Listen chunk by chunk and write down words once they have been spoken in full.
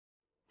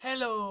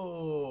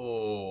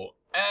Hello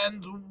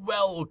and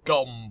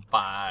welcome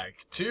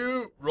back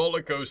to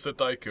Rollercoaster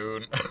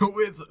Tycoon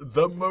with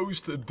the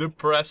most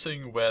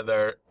depressing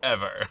weather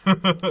ever.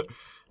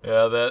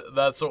 Yeah,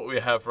 that's what we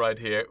have right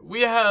here.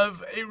 We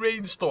have a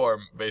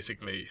rainstorm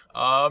basically.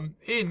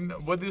 In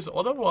what is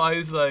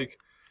otherwise like,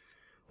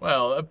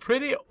 well, a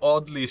pretty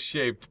oddly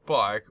shaped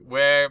park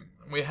where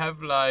we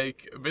have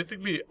like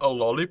basically a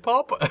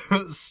lollipop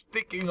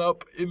sticking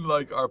up in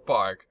like our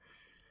park.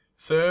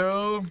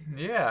 So,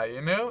 yeah,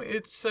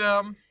 it's,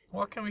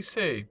 what can we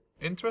say?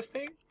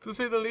 Interesting, to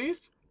say the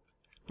least.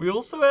 We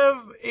also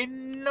have a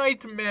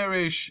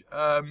nightmarish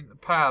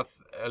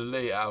path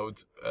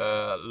layout,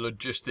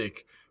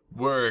 logistic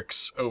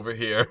works over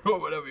here, or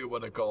whatever you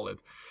want to call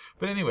it.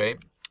 But anyway,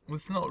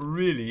 that's not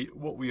really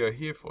what we are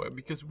here for,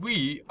 because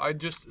we are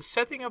just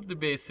setting up the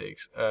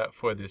basics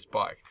for this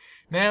park.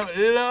 Now,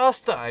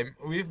 last time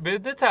we've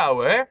built the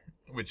tower,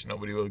 which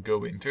nobody will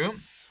go into.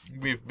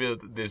 We've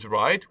built this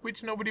ride,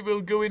 which nobody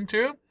will go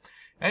into.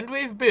 And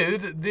we've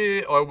built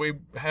we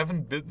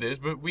haven't built this,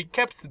 but we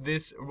kept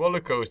this roller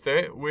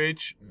coaster,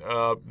 which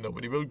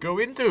nobody will go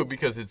into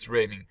because it's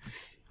raining.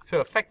 So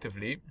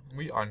effectively,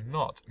 we are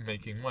not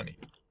making money.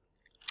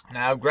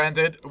 Now,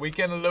 granted, we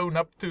can loan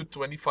up to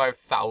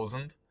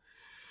 25,000.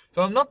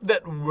 So I'm not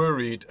that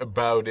worried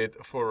about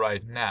it for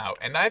right now.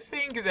 And I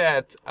think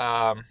that,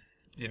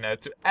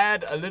 to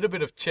add a little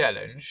bit of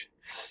challenge,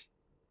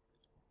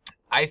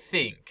 I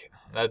think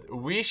that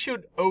we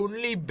should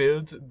only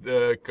build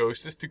the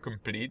coasters to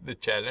complete the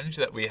challenge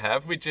that we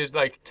have, which is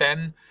like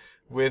 10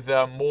 with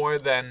more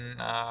than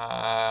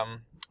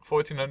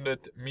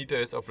 1400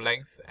 meters of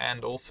length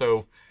and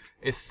also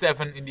is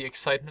 7 in the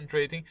excitement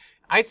rating.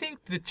 I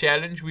think the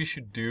challenge we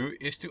should do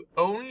is to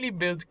only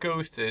build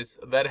coasters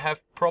that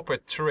have proper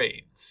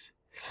trains.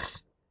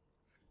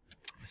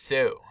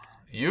 So,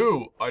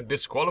 you are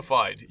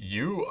disqualified.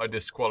 You are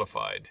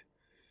disqualified.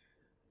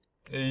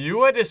 You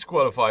are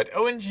disqualified.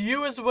 Oh, and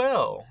you as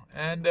well.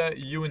 And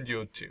you and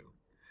you too.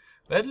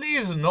 That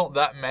leaves not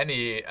that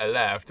many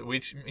left,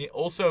 which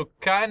also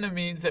kind of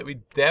means that we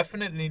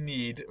definitely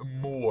need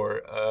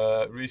more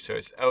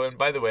research. Oh, and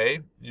by the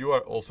way, you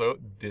are also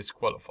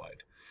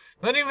disqualified.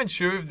 Not even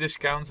sure if this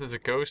counts as a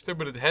coaster,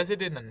 but it has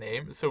it in a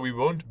name, so we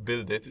won't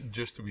build it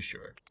just to be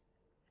sure.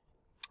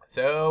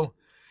 So,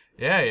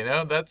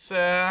 yeah, that's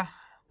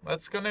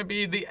gonna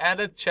be the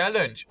added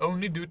challenge.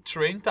 Only do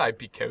train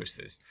type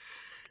coasters.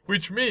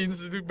 Which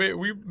means that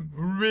we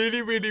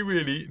really, really,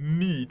 really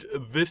need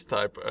this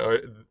type,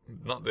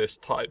 not this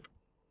type,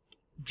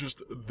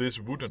 just this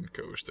wooden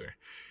coaster.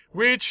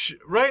 Which,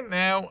 right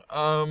now,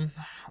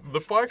 the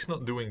park's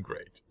not doing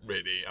great,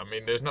 really. I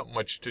mean, there's not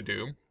much to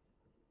do.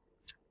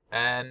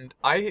 And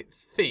I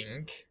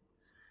think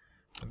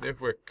that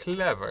if we're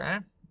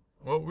clever,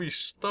 what we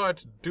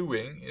start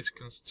doing is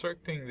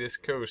constructing this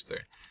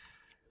coaster.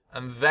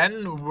 And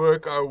then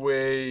work our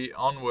way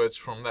onwards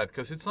from that,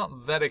 because it's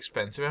not that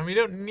expensive, and we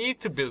don't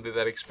need to build it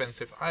that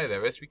expensive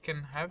either, as we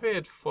can have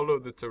it follow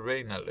the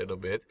terrain a little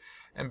bit,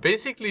 and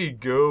basically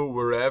go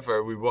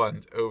wherever we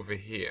want over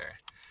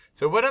here.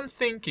 So what I'm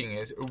thinking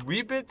is,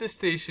 we build the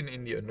station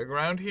in the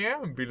underground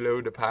here,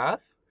 below the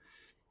path,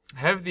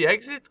 have the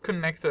exit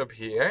connect up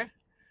here,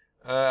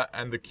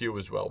 and the queue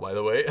as well, by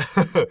the way,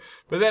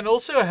 but then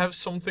also have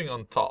something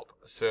on top,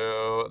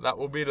 so that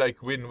will be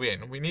like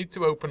win-win. We need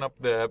to open up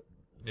the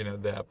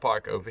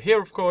park over here,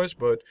 of course,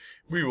 but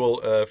we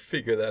will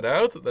figure that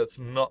out. That's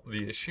not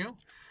the issue.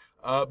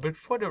 But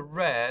for the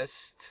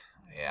rest,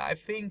 yeah, I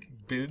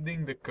think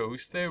building the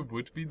coaster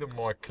would be the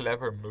more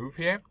clever move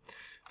here.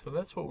 So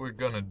that's what we're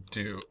gonna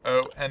do.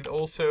 Oh, and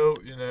also,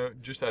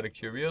 just out of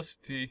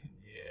curiosity,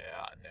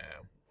 yeah,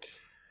 no.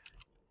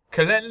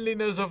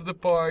 Cleanliness of the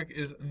park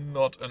is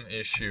not an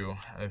issue.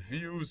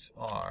 Views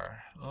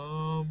are,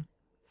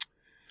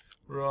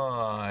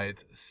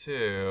 right,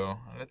 so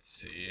let's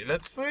see.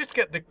 Let's first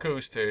get the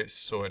coaster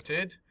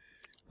sorted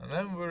and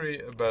then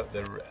worry about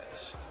the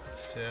rest.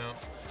 So,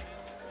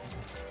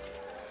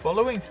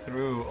 following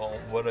through on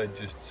what I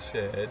just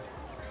said,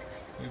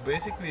 we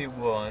basically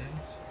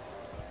want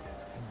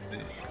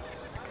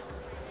this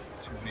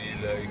to be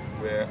like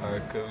where our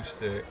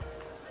coaster,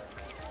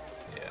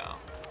 yeah,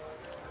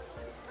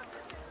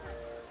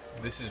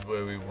 this is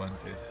where we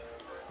want it.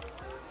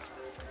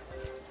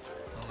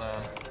 And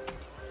then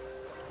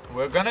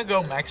we're gonna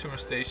go maximum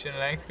station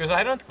length, because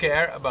I don't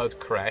care about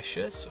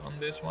crashes on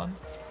this one.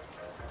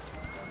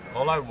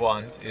 All I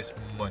want is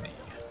money.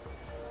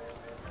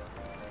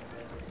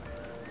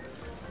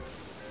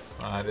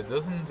 Alright, it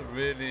doesn't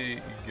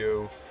really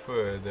go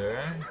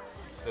further.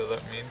 So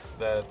that means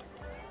that,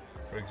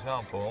 for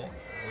example,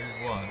 we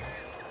want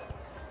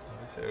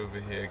this over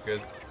here,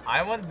 because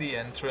I want the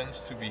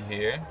entrance to be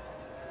here.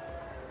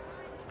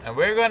 And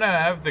we're gonna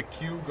have the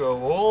queue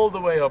go all the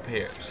way up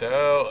here.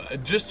 So,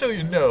 just so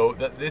you know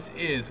that this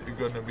is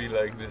gonna be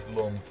like this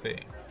long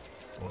thing.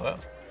 Well,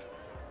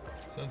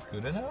 sounds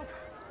good enough.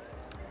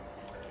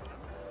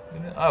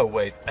 Oh,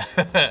 wait.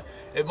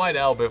 It might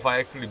help if I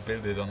actually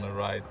build it on the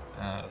right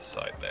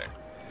side there.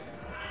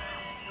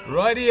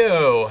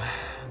 Rightio.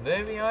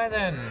 There we are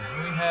then.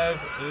 We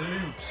have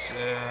loops.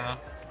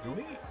 Do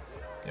we?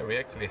 Yeah, we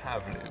actually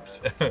have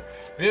loops.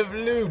 We have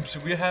loops.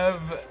 We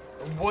have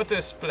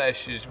water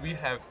splashes. We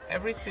have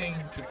everything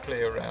to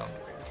play around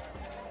with.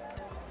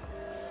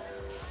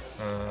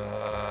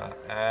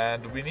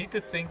 And we need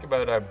to think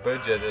about our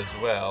budget as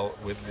well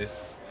with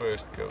this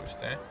first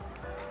coaster.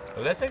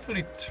 But let's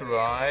actually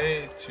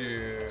try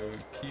to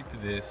keep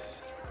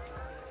this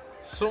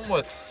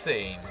somewhat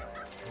sane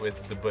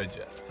with the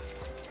budget.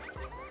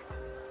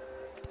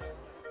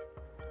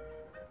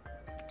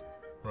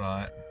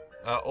 Right.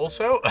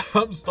 Also,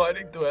 I'm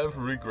starting to have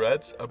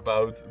regrets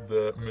about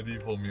the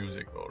medieval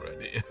music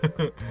already.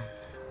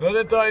 Not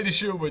entirely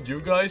sure what you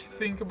guys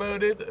think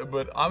about it,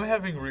 but I'm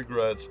having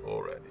regrets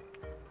already.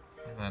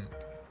 And then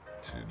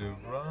to the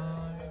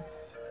right.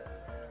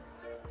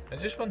 I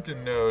just want to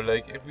know,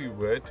 like, if we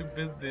were to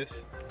build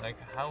this, like,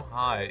 how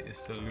high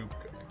is the loop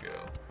gonna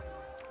go?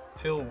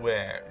 Till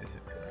where is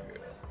it gonna go?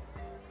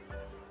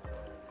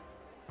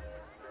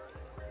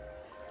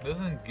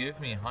 Doesn't give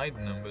me height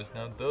numbers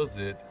now, does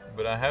it?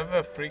 But I have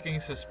a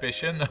freaking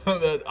suspicion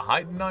that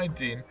height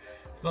 19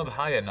 is not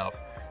high enough.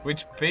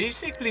 Which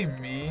basically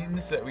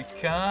means that we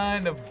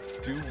kind of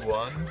do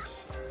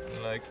want,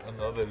 like,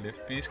 another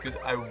lift piece, because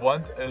I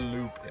want a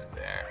loop in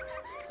there.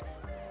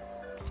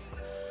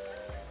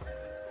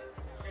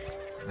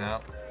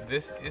 Now,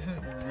 this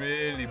isn't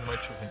really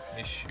much of an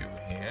issue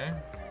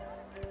here.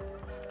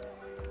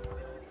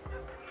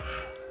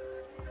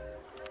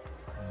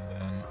 And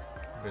then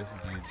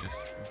basically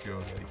just go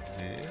like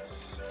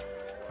this.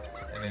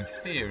 And in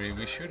theory,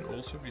 we should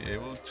also be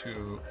able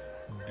to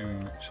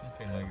do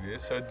something like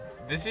this. So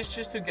this is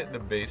just to get the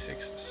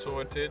basics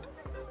sorted.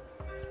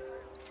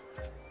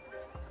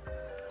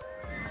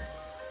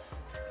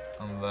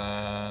 And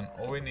then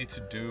all we need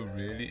to do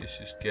really is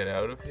just get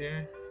out of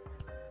here.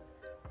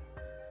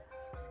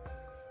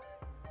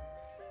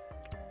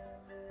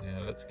 Yeah,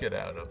 let's get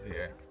out of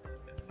here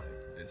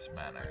in this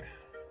manner.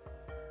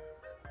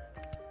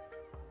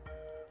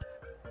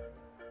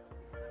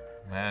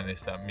 Man,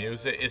 is that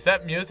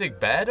music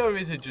bad or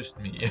is it just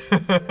me?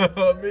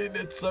 I mean,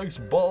 it sucks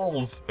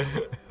balls.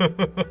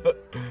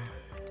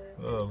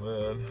 Oh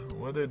man,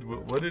 what did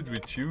we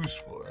choose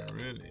for,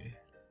 really?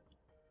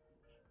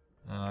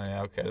 Oh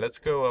yeah, okay, let's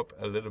go up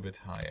a little bit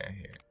higher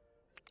here.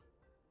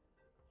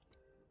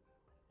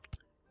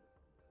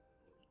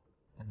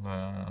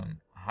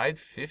 Height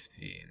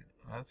 15.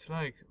 That's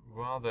like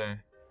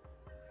rather...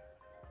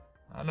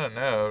 I don't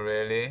know,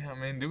 really. I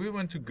mean, do we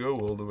want to go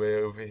all the way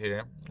over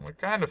here? We're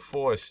kind of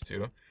forced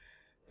to.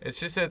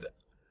 It's just that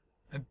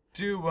I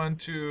do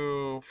want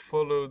to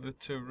follow the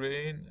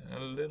terrain a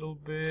little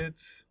bit.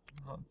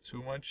 Not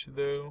too much,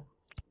 though.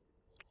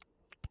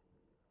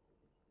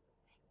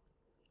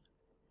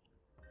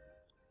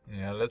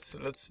 Yeah, let's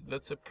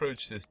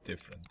approach this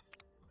different.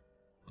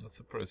 Let's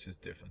approach this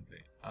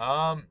differently.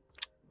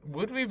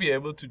 Would we be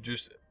able to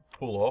just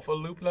pull off a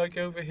loop like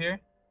over here?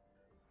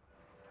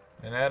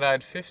 And at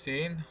height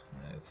 15,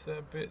 it's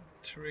a bit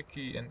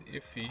tricky and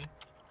iffy.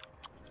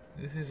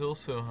 This is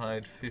also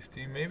height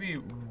 15, maybe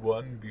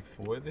one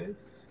before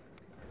this.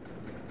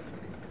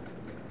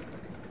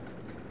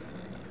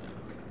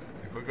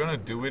 If we're gonna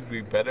do it,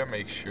 we better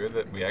make sure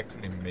that we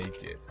actually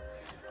make it.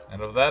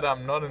 And of that,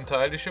 I'm not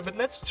entirely sure, but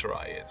let's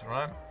try it,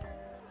 right?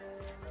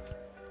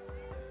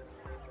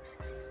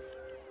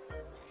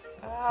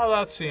 Ah,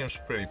 that seems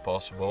pretty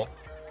possible.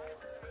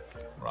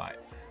 Right.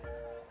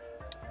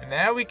 And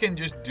now we can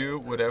just do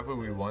whatever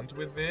we want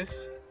with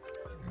this.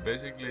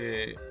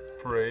 Basically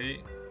pray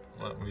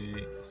that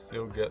we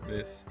still get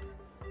this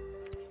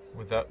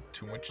without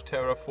too much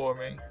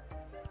terraforming.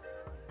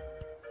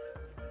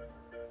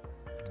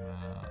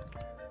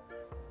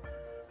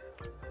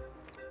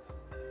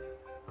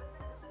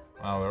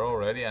 Wow, we're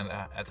already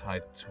at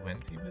height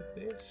 20 with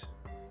this?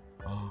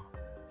 Oh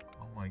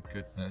my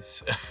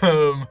goodness.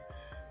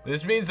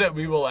 This means that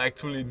we will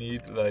actually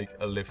need like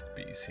a lift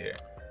piece here.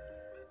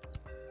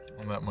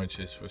 And that much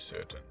is for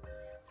certain.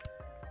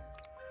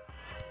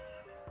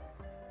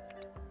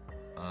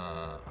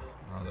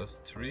 Now those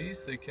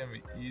trees, they can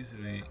be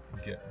easily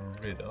get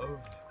rid of.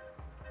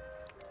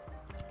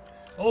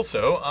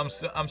 Also,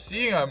 I'm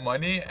seeing our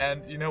money,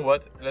 and you know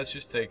what? Let's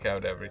just take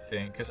out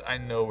everything, because I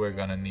know we're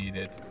gonna need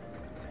it.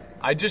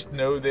 I just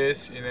know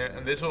this, you know,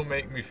 and this will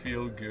make me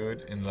feel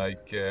good in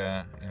like, you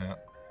know,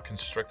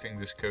 constructing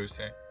this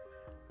coaster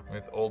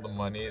with all the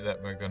money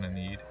that we're gonna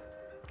need.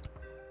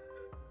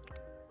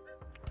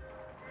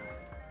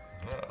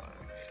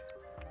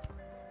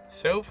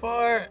 So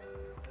far,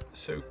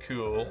 so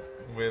cool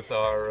with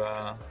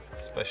our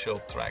special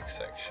track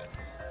sections.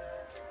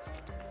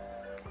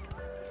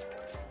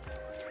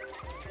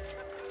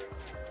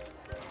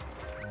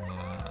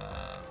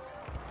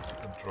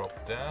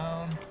 Drop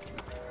down.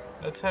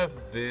 Let's have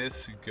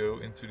this go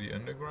into the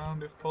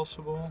underground if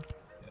possible.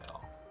 Yeah.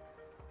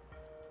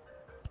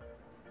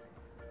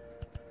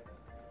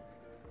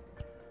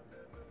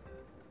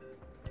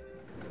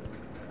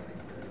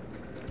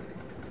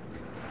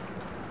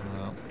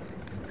 Well,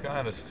 I'm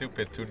kind of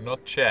stupid to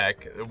not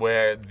check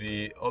where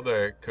the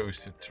other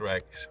coaster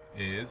tracks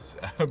is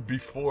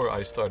before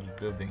I started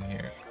building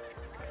here.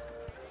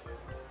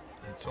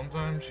 And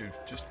sometimes you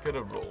just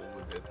gotta roll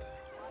with it.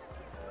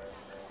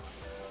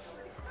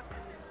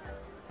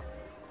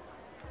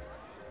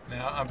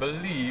 Now I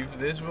believe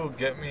this will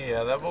get me,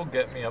 yeah, that will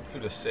get me up to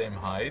the same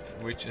height,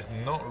 which is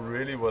not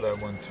really what I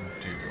want to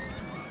do.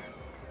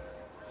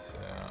 So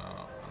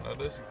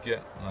let us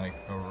get like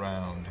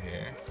around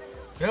here.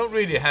 We don't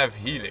really have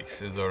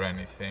helixes or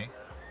anything.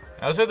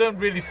 I also don't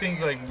really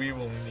think like we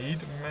will need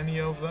many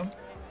of them.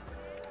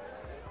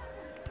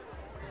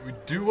 We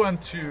do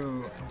want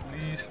to at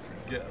least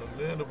get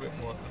a little bit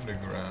more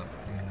underground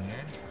in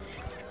here.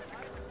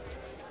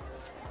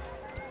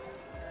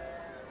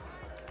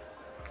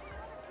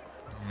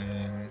 I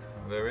mean,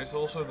 there is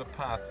also the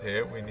path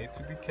here. We need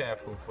to be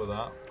careful for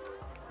that.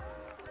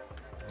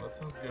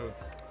 Let's not go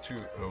too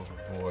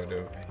overboard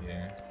over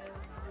here.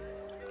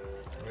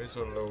 Raise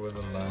or lower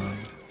the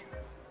land.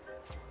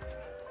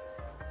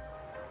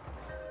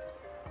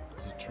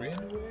 Is a tree in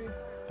the way?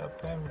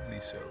 Apparently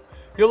so.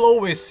 You'll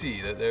always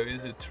see that there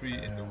is a tree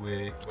in the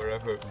way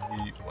wherever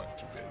we want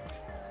to build.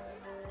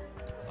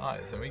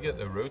 Nice, and we get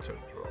the rotor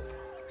drop.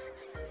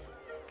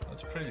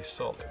 That's pretty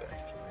solid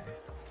actually.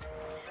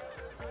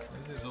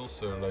 This is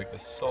also like a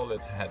solid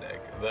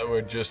headache that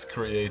we're just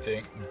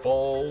creating.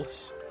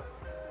 Balls.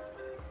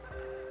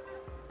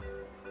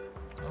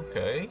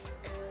 Okay.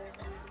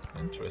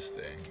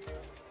 Interesting.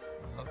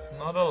 That's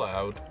not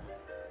allowed.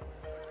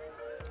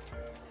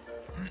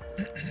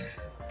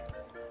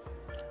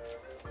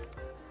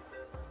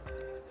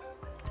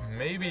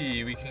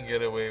 Maybe we can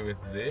get away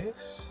with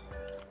this.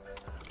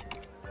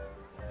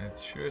 It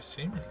sure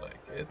seems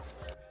like it.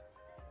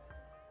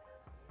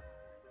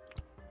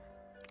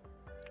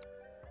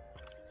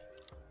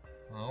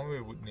 All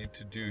we would need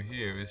to do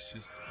here is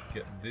just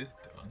get this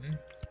done.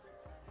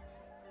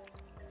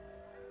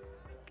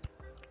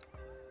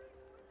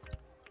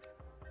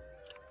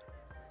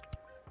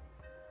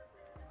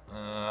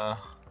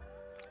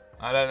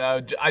 I don't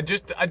know. I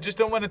just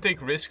don't want to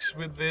take risks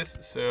with this.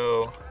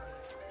 So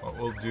what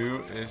we'll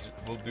do is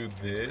we'll do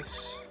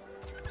this.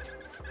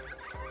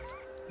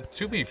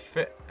 To be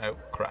fair, oh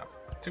crap.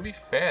 To be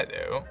fair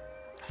though,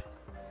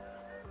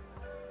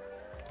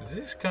 this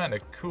is kind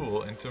of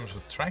cool in terms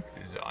of track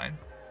design.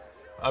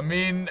 I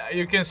mean,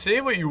 you can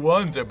say what you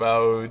want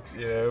about,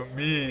 you know,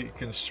 me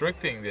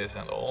constructing this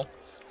and all,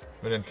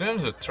 but in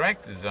terms of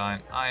track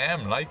design, I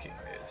am liking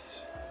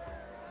this,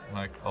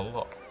 like a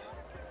lot.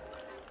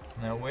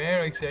 Now,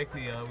 where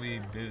exactly are we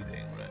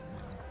building right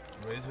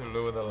now? Raise or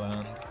lower the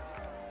land?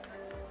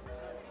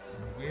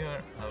 We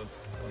are out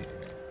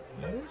here.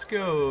 Let's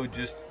go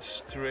just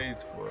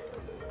straight for a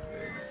little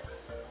bit.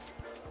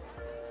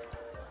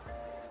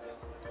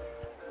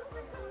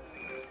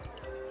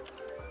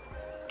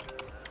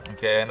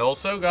 Okay, and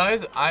also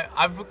guys,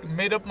 I've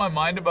made up my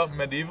mind about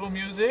medieval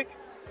music.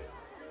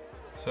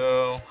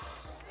 So,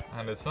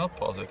 and it's not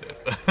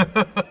positive.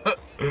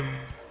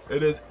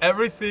 It is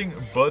everything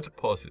but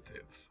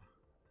positive.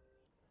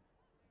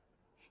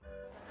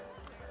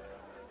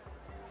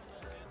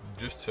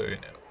 Just so you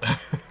know.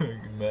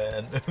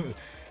 Man,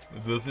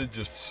 does it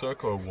just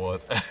suck or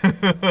what?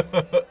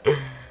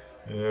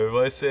 You know, if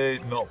I say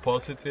not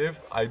positive,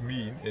 I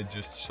mean it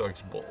just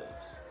sucks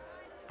balls.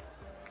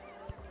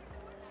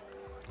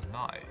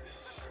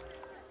 Nice.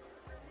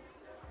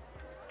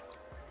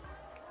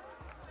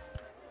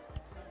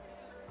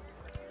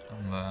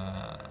 And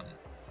then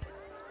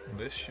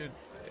this should,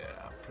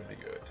 yeah, pretty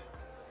good.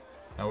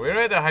 Now we're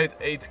at a height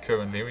 8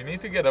 currently. We need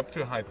to get up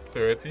to height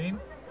 13.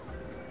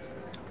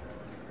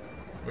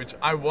 Which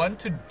I want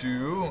to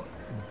do,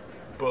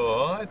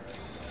 but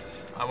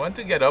I want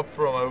to get up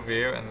from over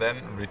here and then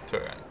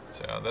return.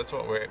 So that's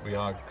what we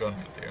are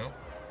gonna do.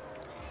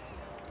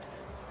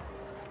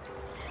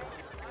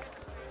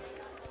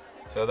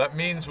 So that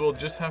means we'll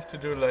just have to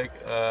do like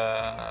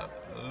a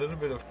little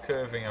bit of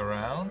curving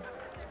around.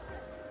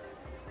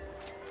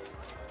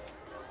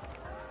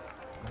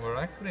 We're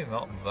actually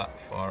not that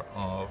far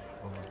off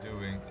of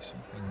doing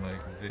something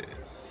like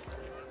this.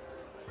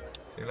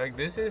 See, like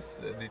this is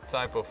the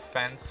type of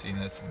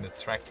fanciness in the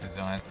track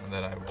design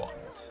that I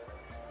want.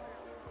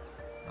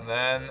 And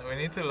then we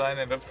need to line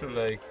it up to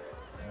like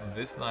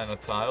this line of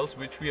tiles,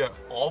 which we are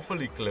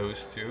awfully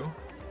close to.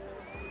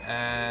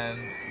 And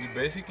we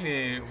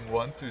basically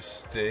want to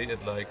stay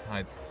at like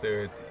height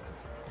 30.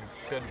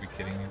 You've got to be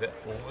kidding me, that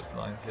almost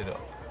lines it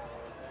up.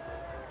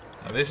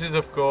 Now this is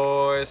of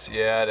course,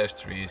 yeah, there's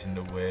trees in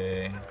the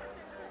way.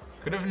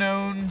 Could have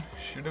known,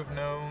 should have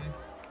known,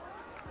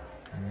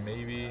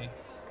 maybe,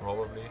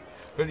 probably.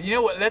 But you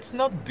know what, let's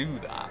not do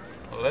that.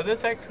 Let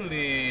us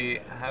actually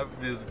have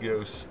this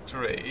go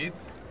straight.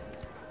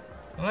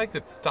 I like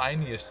the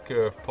tiniest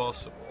curve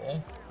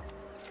possible.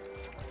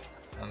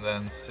 And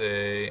then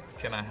say,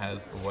 can I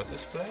have a water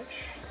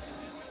splash?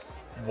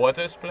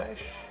 Water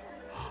splash?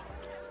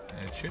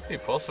 It should be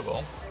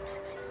possible.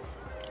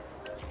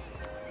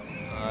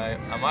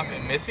 I might be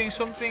missing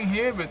something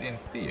here, but in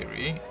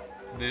theory,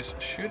 this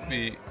should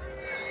be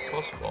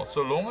possible,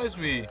 so long as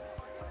we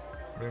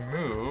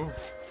remove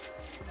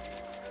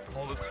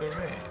all the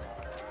terrain.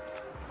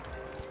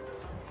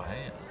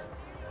 Bam.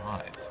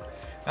 Nice.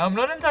 Now I'm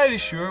not entirely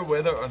sure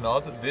whether or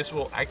not this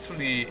will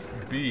actually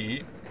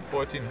be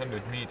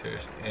 1400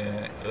 meters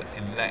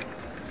in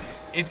length.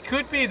 It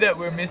could be that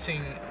we're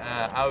missing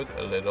out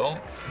a little,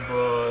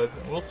 but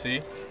we'll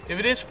see. If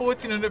it is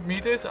 1400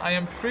 meters, I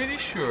am pretty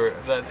sure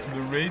that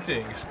the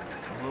ratings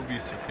will be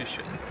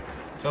sufficient.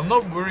 So I'm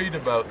not worried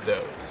about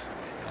those.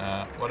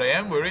 What I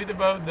am worried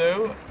about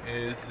though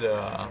is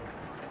the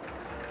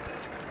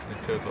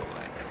total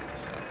length.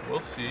 So we'll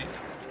see.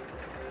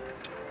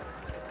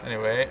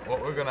 Anyway,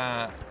 what we're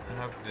gonna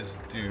have this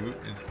do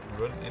is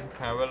run in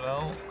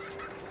parallel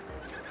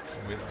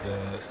with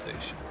the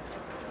station.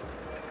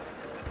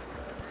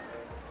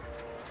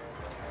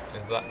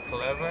 Is that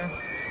clever?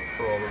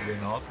 Probably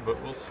not,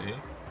 but we'll see.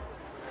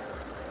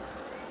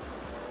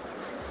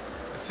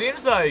 It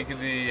seems like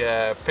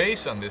the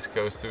pace on this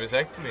coaster is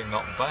actually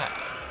not bad.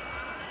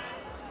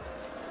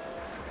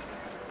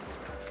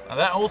 And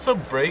that also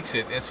breaks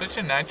it in such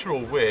a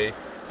natural way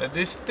that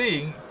this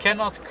thing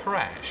cannot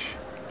crash.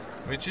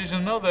 Which is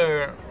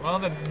another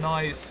rather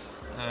nice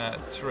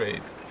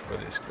trait for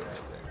this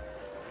coaster.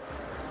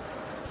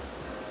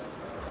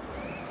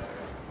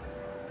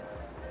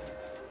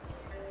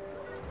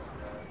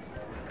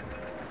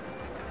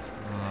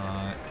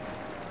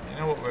 You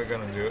know what we're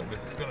gonna do?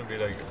 This is gonna be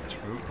like a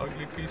true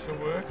ugly piece of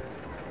work.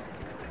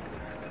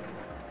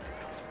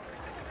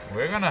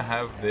 We're gonna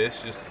have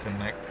this just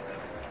connect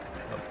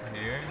up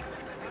here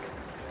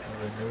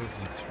and remove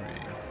the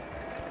tree.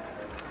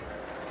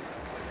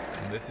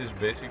 And this is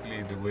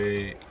basically the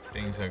way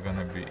things are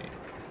gonna be.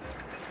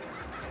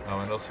 Oh,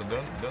 and also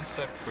don't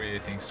start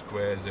creating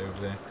squares over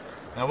there.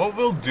 Now what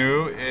we'll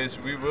do is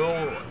we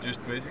will just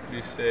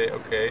basically say,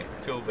 okay,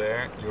 till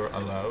there you're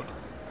allowed.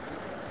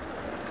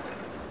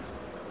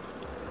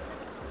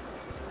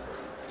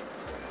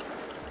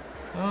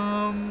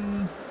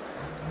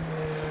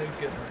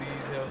 Get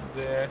these out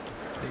there.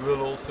 We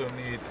will also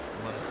need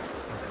one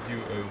of you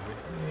over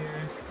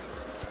here.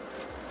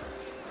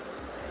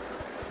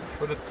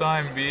 For the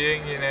time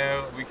being, you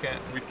know, we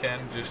can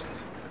just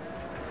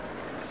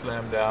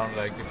slam down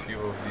like a few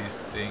of these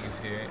things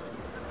here.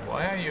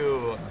 Why are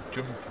you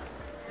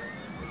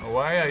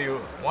Why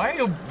are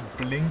you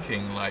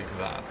blinking like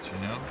that?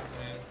 You know,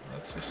 I mean,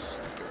 that's just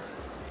stupid.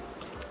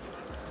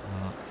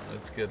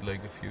 Let's get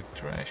like a few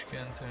trash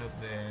cans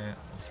out there,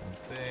 also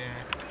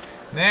there.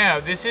 Now,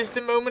 this is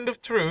the moment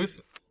of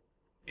truth.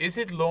 Is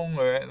it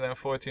longer than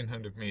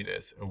 1400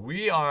 meters?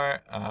 We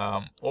are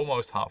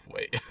almost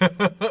halfway.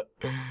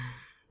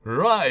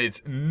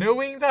 Right,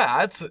 knowing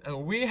that,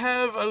 we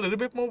have a little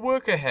bit more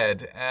work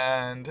ahead,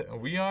 and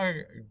we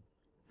are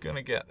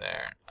gonna get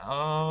there.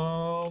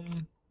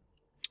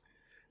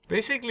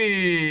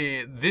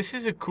 Basically, this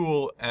is a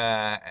cool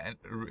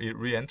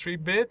re-entry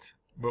bit.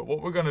 But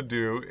what we're gonna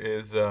do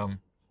is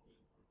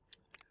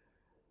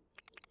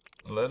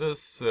let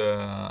us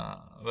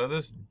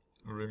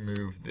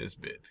remove this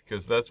bit,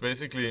 because that's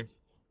basically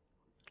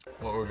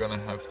what we're gonna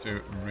have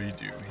to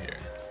redo here.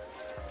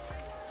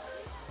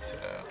 So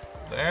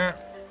there,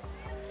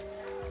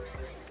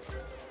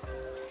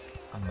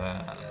 and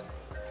then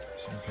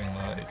something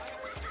like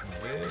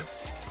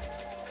this.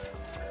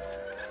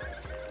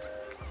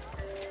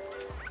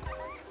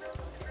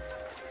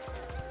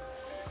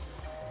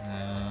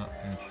 Now,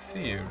 in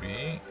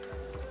theory,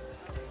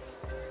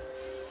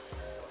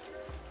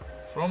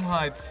 from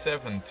height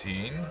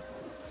 17,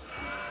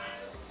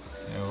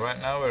 right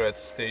now we're at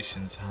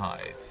station's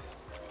height.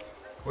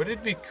 Would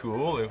it be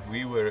cool if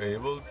we were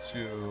able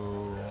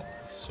to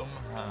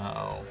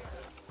somehow,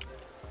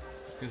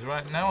 because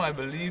right now I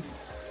believe,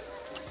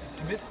 it's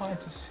a bit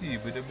hard to see,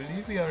 but I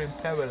believe we are in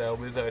parallel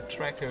with our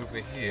track over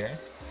here,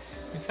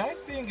 which I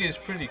think is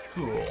pretty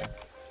cool.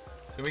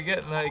 So we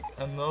get like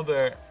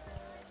another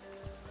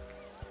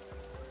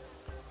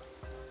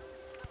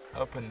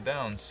up and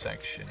down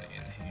section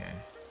in here.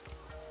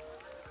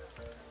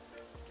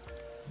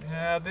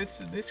 Yeah,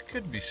 this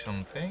could be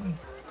something.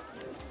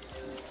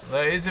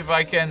 That is, if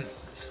I can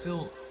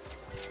still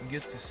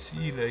get to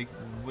see like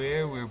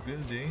where we're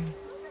building.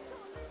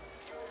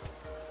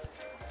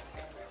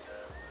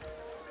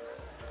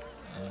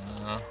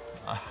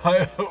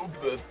 I hope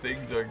that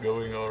things are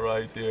going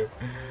alright here.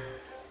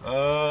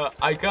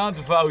 I can't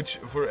vouch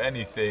for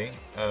anything,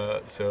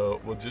 so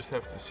we'll just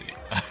have to see.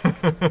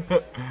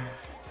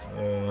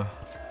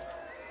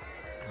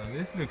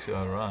 This looks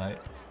alright.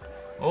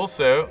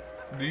 Also,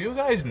 do you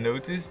guys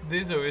notice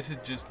this, or is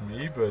it just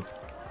me?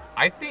 But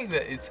I think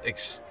that it's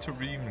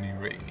extremely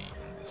rainy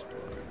in this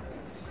part.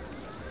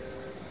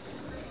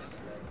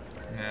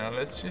 Now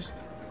let's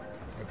just...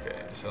 Okay,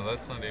 so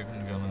that's not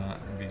even gonna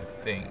be a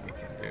thing we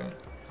can do.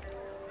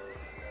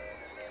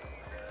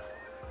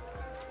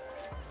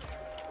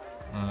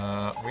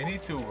 We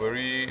need to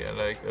worry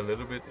like a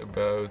little bit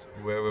about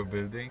where we're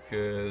building,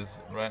 because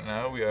right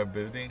now we are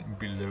building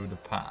below the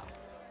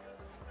path.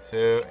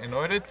 So in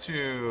order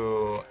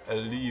to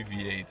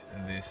alleviate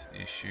this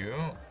issue,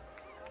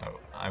 Oh,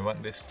 I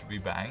want this to be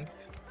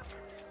banked.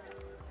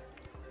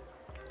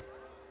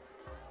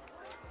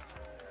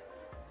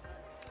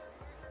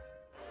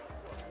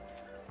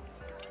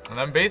 And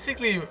then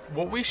basically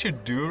what we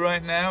should do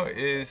right now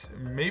is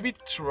maybe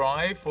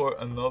try for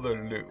another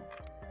loop.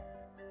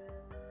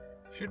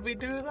 Should we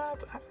do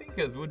that? I think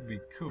it would be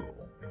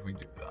cool if we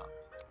do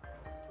that.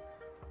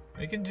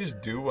 We can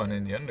just do one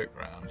in the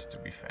underground, to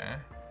be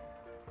fair.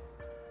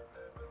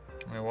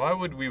 I mean, why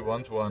would we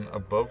want one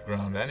above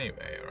ground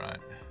anyway,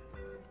 right?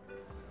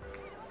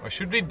 Or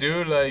should we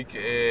do like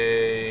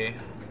a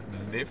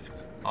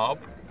lift up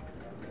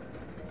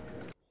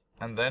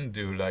and then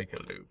do like a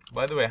loop?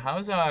 By the way,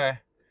 how's our...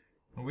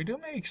 We do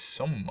make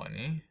some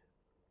money.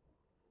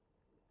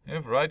 We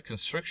have right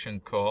construction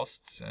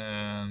costs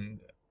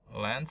and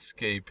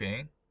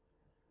landscaping.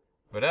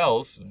 But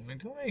else, we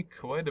do make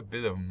quite a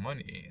bit of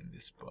money in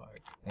this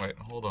park. Wait,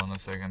 hold on a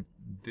second.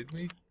 Did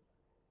we...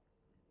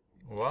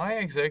 Why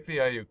exactly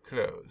are you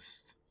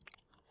closed?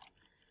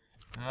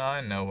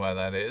 I know why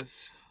that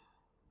is.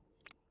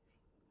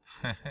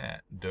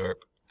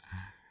 Derp.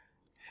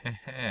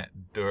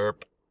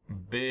 Derp.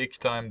 Big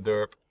time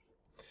derp.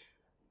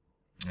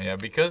 Yeah,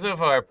 because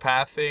of our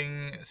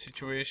pathing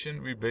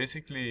situation, we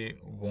basically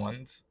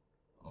want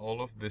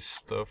all of this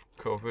stuff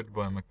covered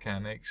by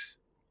mechanics.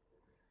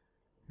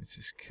 Which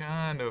is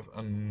kind of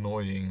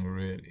annoying,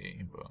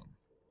 really, but...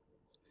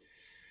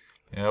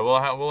 Yeah,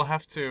 we'll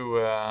have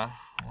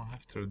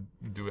to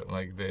do it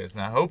like this.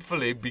 Now,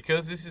 hopefully,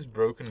 because this is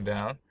broken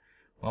down,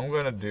 what I'm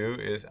gonna do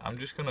is I'm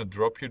just gonna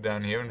drop you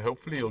down here, and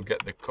hopefully you'll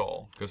get the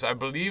call. Because I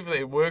believe that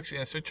it works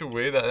in such a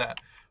way that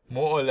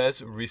more or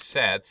less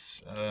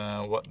resets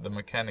what the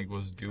mechanic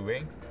was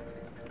doing.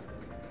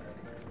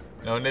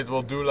 Now, and it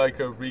will do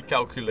like a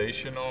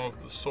recalculation of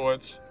the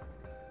sorts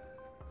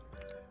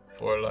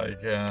for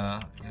like you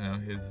know,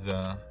 his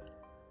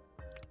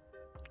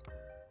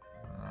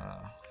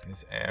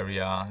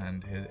area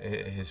and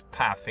his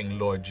pathing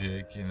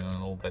logic, you know,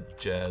 and all that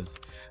jazz.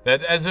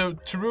 That as a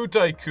true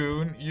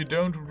tycoon you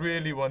don't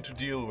really want to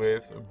deal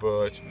with,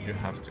 but you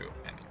have to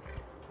anyway.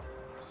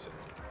 So,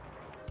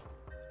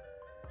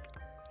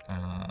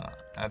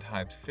 at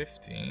height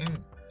 15,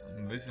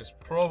 this is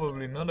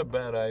probably not a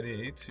bad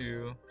idea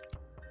to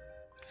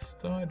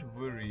start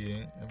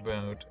worrying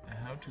about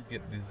how to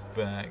get this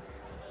back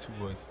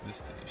towards the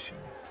station.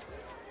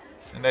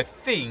 And I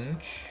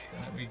think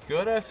we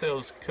got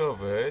ourselves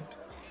covered.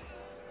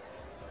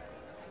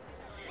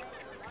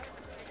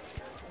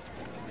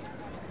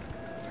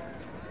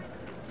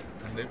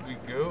 And if we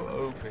go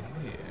over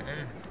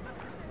here,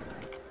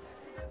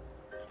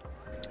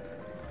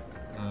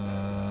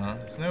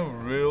 there's no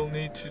real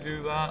need to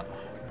do that.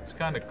 It's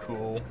kind of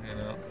cool, you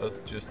know, us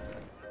just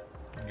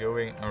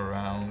going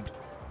around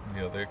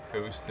the other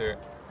coaster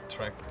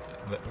track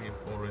that we've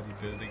already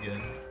built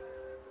again.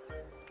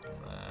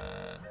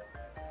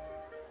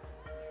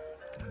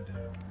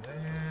 Down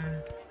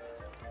there.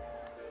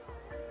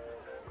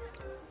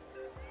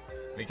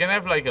 We can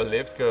have like a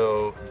lift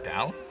go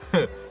down.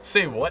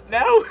 Say what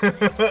now?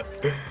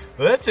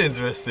 That's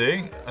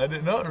interesting. I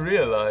did not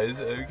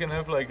realize we can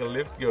have like a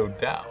lift go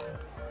down.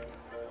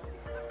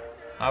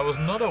 I was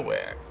not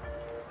aware.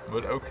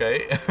 But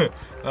okay.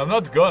 I'm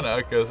not gonna,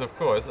 because of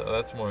course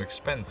that's more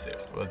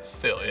expensive. But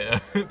still, yeah,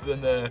 it's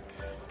an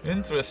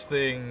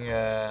interesting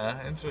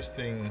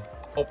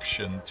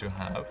option to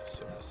have,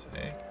 so to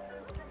say.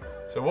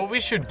 So what we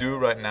should do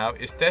right now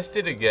is test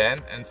it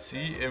again and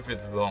see if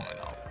it's long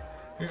enough.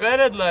 We've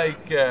added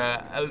like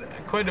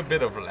quite a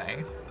bit of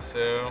length,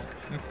 so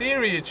in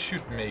theory it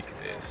should make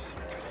this.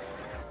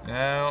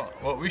 Now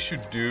what we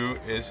should do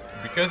is,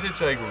 because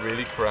it's like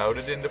really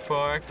crowded in the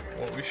park,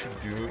 what we should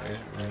do is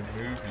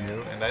remove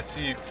you, and I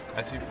see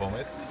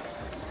vomit.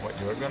 What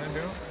you're gonna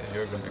do is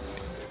you're gonna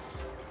clean this.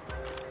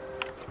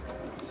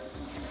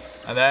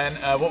 And then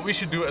what we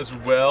should do as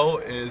well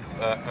is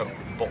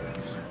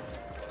bolts.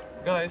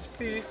 Guys,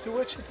 please do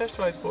watch the test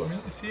ride for me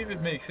and see if it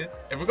makes it.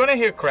 If we're gonna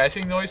hear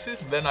crashing noises,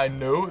 then I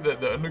know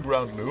that the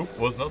underground loop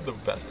was not the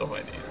best of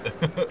ideas.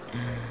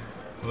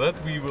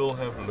 That we will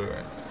have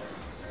learned.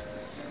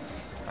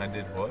 I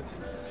did what?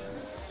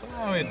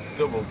 Somehow it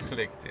double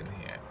clicked in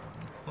here.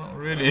 It's not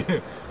really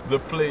the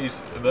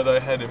place that I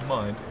had in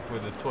mind for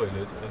the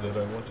toilet that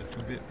I wanted to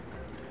build.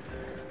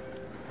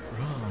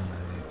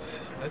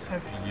 Right, let's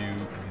have you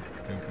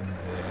open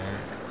there.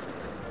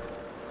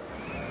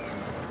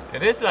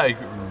 It is like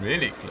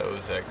really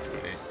close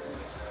actually.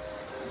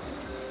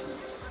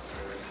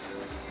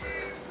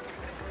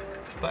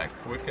 Is that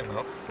quick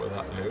enough for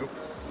that loop?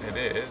 It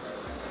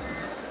is.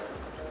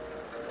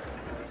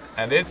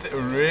 And it's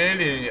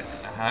really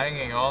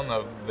hanging on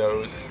of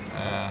those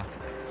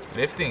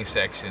lifting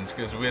sections,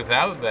 because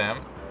without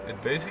them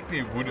it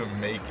basically wouldn't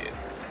make it.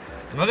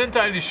 I'm not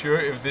entirely sure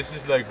if this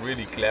is like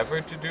really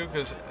clever to do,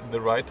 because the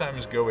ride time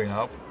is going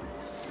up.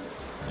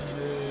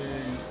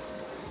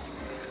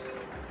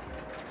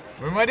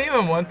 We might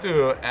even want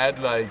to add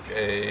like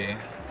a...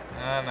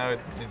 no,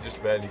 it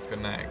just barely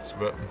connects,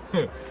 but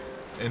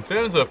in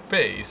terms of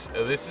pace,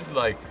 this is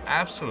like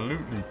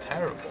absolutely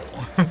terrible.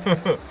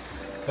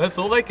 That's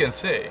all I can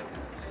say.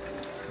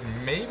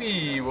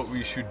 Maybe what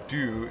we should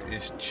do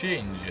is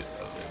change it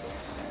a little,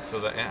 so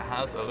that it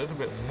has a little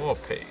bit more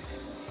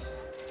pace.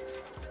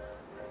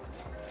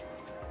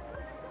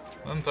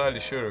 Not entirely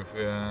sure if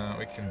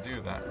we can do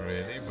that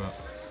really, but...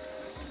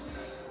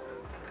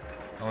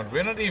 Oh,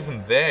 we're not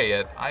even there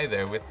yet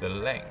either with the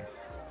length.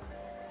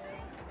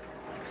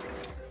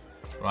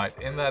 Right,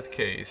 in that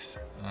case,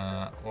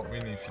 what we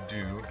need to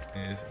do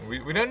is...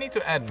 We don't need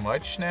to add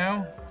much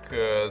now,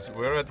 because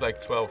we're at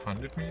like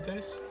 1200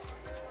 meters.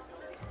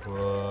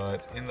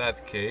 But in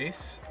that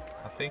case,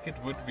 I think it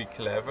would be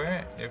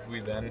clever if we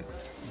then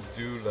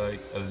do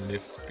like a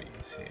lift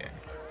piece here.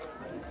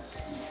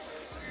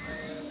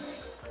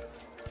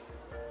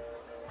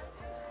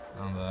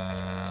 And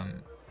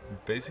then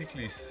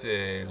basically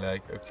say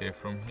like, okay,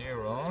 from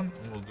here on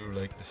we'll do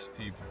like a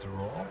steep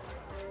drop.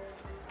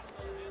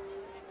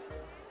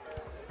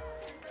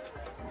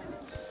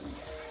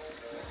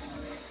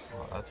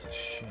 Oh, that's a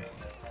shame.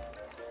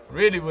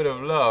 Really would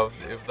have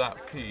loved if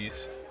that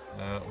piece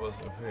was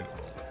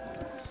available.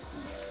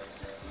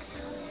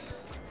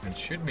 It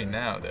should be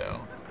now though.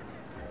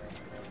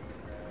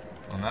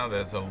 Well, now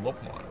there's a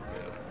lot more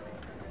available.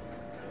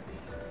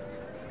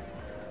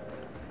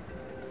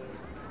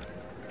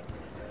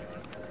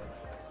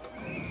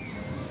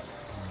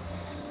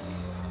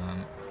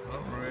 I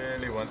don't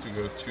really want to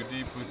go too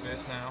deep with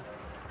this now.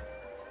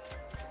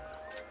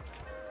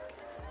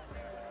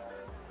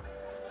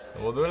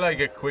 We'll do like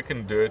a quick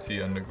and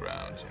dirty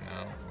underground, you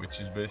know, which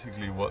is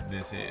basically what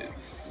this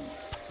is.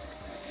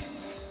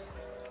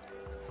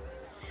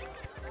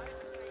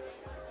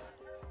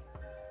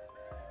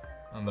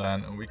 And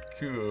then we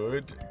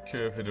could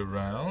curve it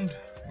around,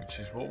 which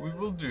is what we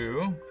will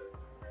do.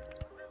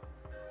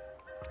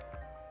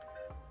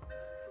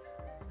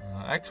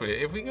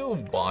 Actually, if we go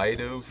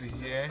wide over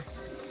here,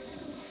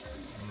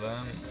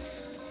 then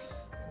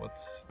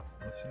what's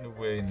in the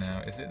way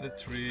now? Is it the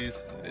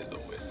trees? It is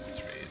always the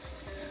trees.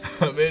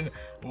 I mean,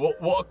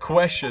 what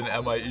question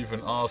am I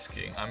even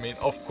asking? I mean,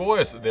 of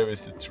course there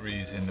is the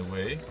trees in the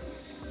way.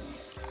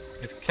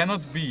 It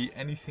cannot be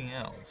anything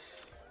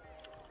else.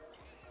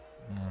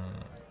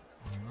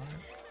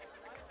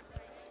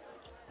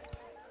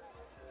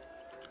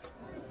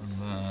 And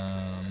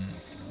then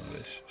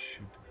this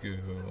should go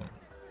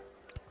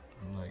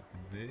like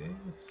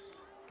this.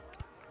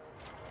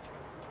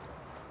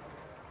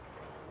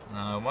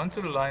 Now I want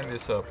to line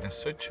this up in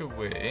such a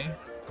way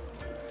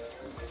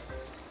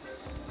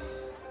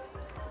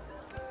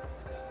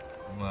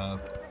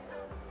that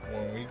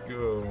when we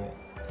go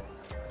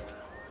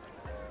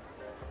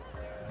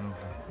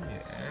over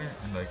here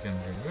and I can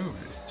remove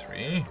this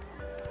tree,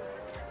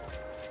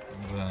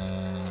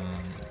 then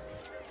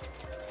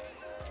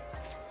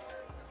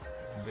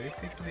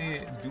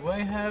basically, do I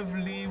have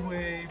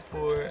leeway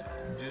for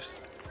just...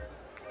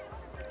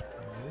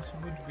 This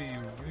would be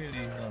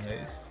really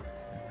nice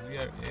if we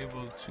are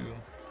able to...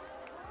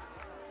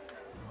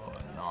 Oh,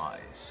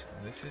 nice.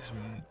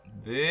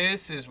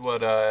 This is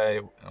what I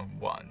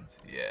want.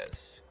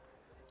 Yes.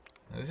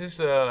 This is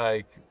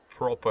like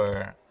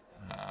proper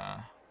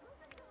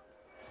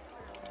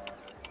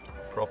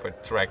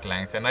track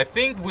length, and I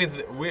think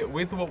with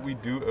what we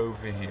do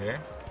over here,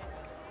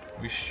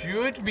 we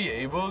should be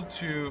able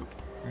to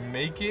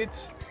make it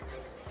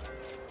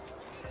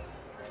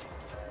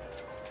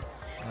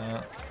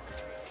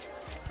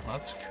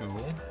that's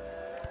cool.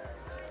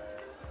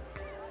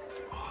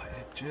 Oh,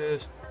 it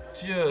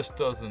just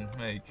doesn't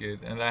make it,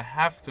 and I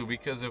have to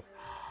because of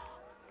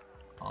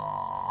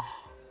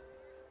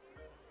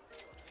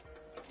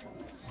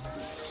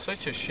it's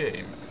such a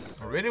shame.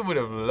 I really would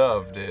have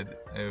loved it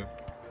if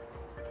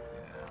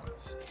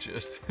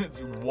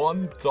it's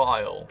one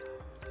tile.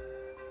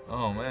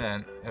 Oh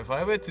man, if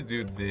I were to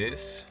do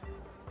this,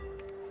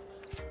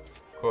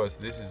 of course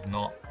this is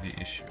not the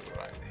issue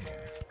right here.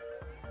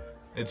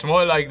 It's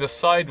more like the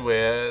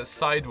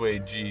sideway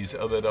G's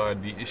that are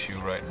the issue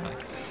right now.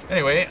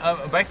 Anyway,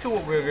 back to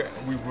what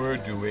we were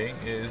doing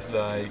is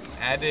like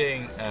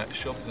adding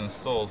shops and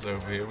stalls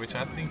over here, which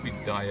I think we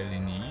direly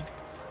need.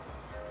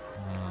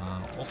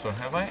 Also,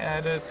 have I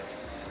added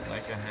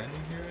like a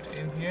handy dude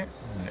in here?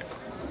 No.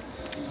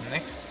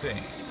 Next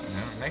thing,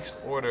 next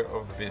order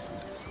of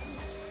business.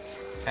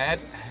 Add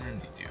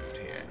handy dude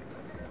here,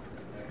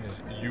 because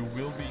you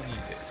will be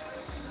needed.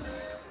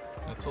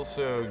 Let's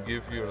also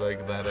give you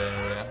like that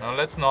area. No,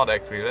 let's not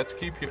actually. Let's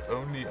keep you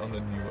only on the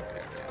newer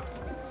area.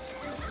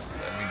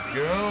 There we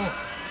go.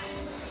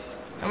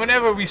 And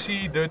whenever we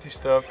see dirty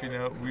stuff,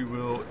 we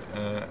will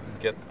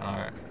get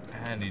our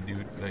handy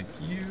dude like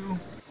you.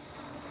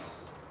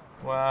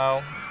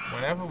 Wow.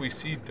 Whenever we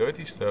see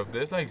dirty stuff,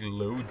 there's like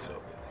loads of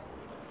it.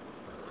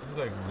 This is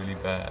like really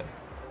bad.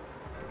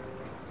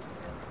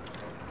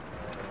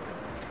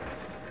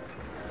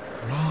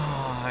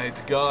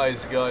 Right,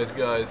 guys,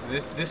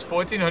 this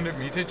 1400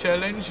 meter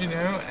challenge,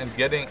 and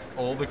getting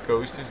all the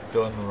coasters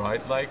done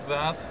right like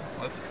that,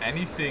 that's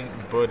anything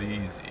but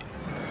easy.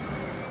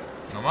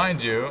 Now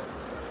mind you,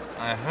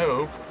 I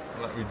hope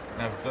that we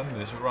have done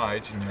this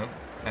right,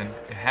 and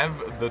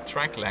have the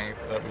track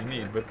length that we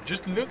need. But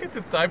just look at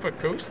the type of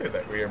coaster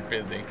that we are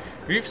building.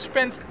 We've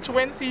spent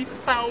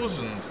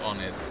 20,000 on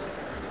it.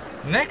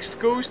 Next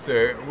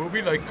coaster will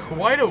be like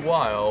quite a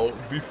while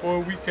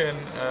before we can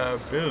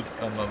build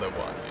another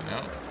one, you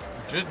know?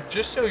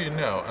 Just so you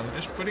know, I'm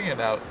just putting it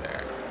out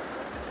there.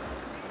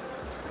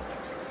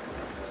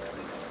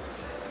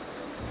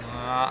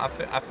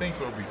 I think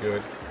we'll be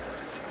good.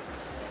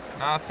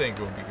 I think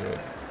we'll be good.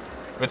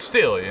 But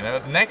still, you know,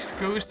 next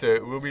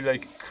coaster will be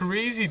like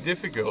crazy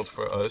difficult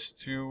for us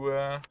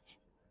to...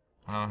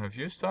 have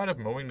you started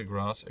mowing the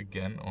grass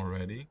again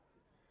already?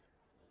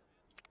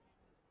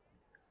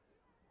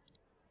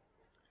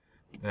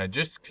 Yeah,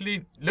 just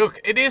clean. Look,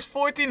 it is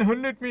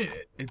 1400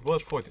 meters. It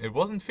was 14. It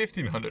wasn't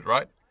 1500,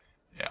 right?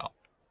 Yeah.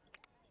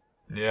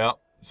 Yeah.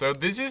 So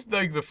this is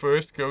like the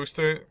first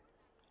coaster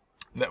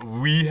that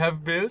we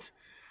have built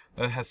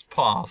that has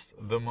passed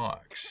the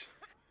marks.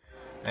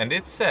 And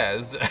it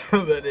says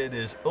that it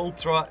is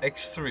ultra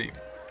extreme.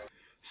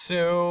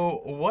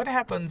 So what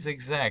happens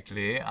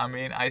exactly? I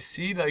mean, I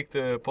see like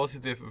the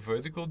positive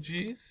vertical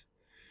G's,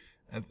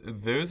 and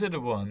those are the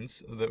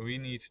ones that we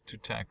need to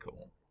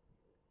tackle.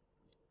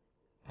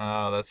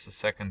 That's the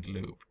second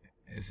loop,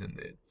 isn't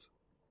it?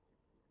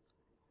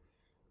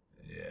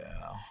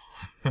 Yeah.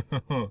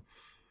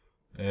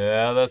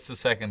 Yeah, that's the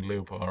second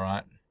loop,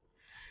 alright.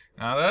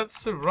 Now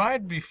that's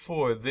right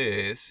before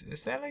this.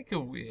 Is there like a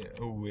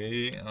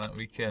way that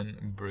we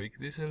can break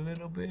this a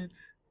little bit?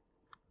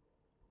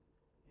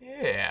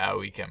 Yeah,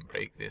 we can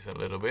break this a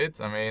little bit.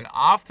 I mean,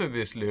 after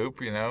this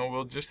loop, you know,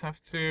 we'll just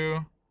have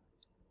to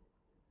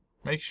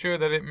make sure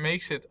that it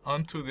makes it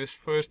onto this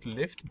first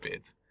lift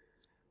bit.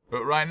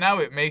 But right now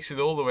it makes it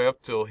all the way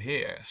up till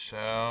here.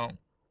 So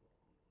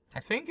I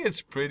think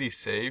it's pretty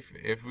safe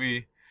if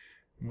we...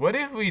 What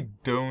if we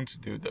don't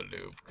do the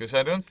loop? Because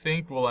I don't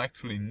think we'll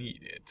actually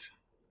need it.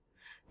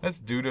 Let's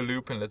do the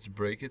loop and let's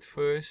break it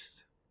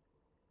first.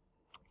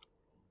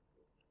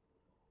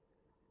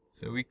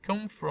 So we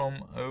come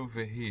from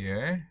over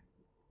here.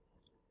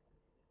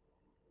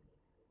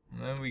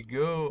 And then we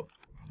go...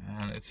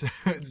 And it's,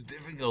 it's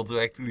difficult to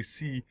actually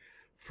see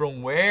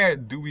from where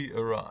do we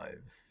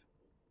arrive.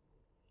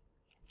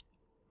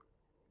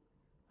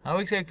 How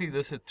exactly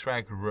does a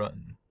track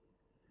run?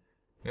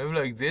 We have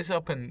like this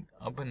up and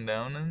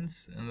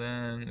downings, and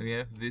then we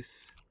have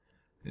this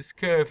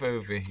curve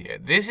over here.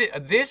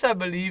 This I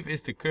believe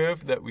is the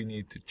curve that we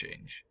need to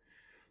change.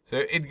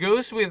 So it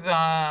goes with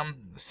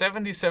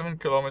 77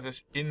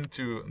 kilometers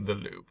into the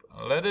loop.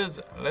 Let us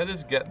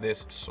get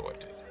this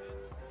sorted.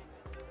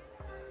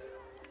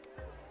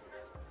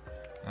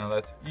 Now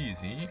that's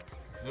easy.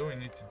 So all we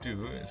need to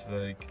do is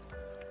like...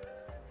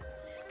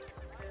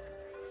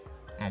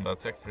 Oh,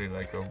 that's actually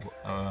like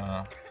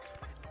a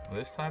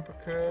this type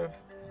of curve.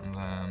 And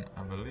then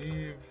I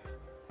believe...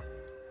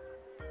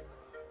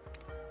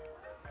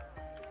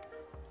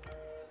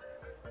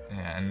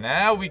 Yeah, and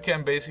now we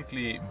can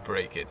basically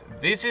break it.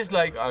 This is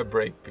like our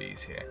break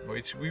piece here,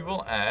 which we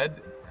will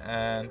add.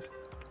 And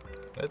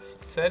let's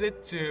set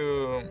it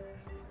to...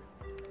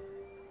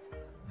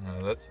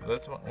 No,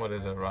 that's what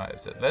it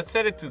arrives at. Let's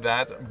set it to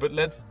that, but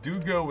let's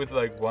go with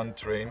like one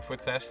train for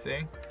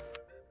testing.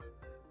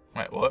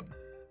 Wait, what?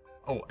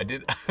 Oh, I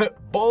did...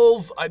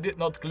 Balls! I did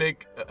not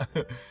click.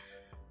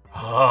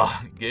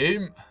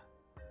 Game.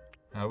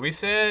 We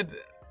said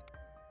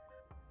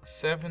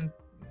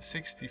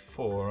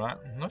 64, right?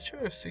 I'm not sure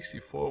if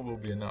 64 will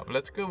be enough.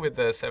 Let's go with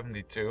the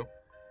 72.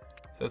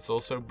 That's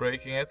also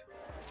breaking it.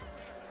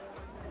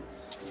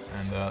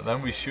 And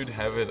then we should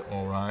have it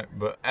alright.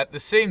 But at the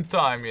same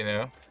time, you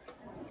know,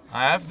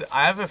 I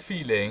have a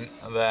feeling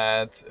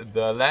that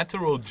the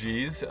lateral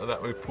G's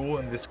that we pull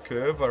in this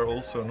curve are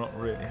also not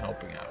really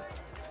helping out.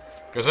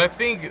 Because I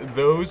think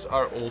those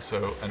are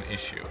also an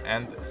issue.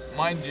 And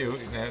mind you,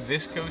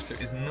 this coaster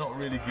is not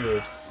really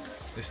good,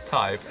 this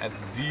type, at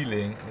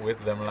dealing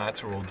with them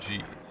lateral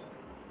G's.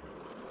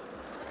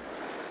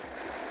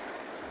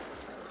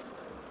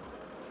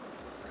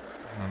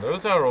 And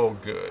those are all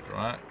good,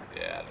 right?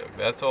 Yeah, look,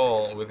 that's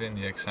all within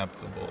the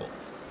acceptable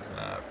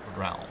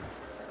realm.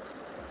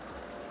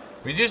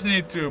 We just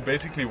need to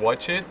basically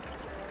watch it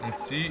and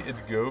see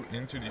it go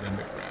into the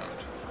underground.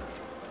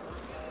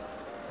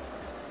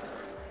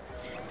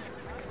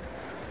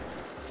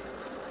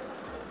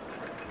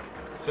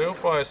 So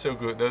far so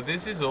good, though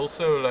this is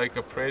also like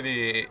a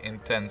pretty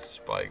intense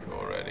spike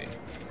already.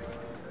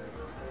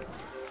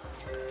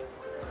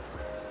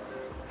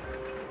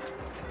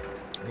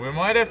 We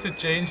might have to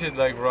change it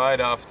like right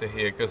after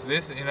here, because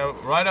this, you know,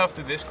 right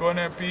after this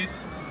corner piece,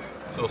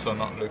 it's also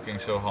not looking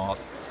so hot.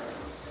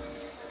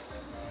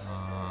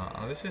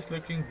 This is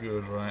looking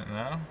good right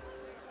now.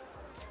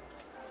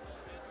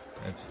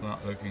 It's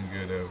not looking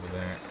good over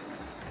there.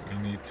 We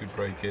need to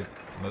break it.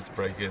 Let's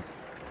break it.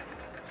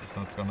 It's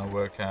not gonna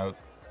work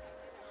out.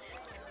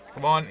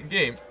 Come on,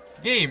 game.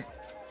 Game!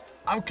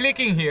 I'm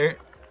clicking here.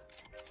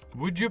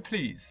 Would you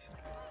please?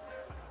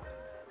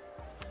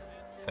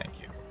 Thank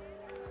you.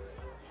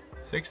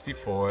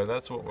 64,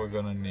 that's what we're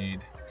gonna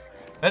need.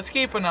 Let's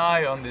keep an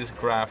eye on this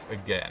graph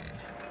again.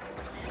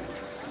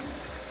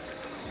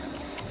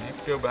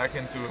 let's go back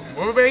into...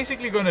 We're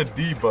basically gonna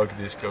debug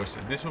this coaster.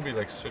 This will be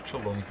like such a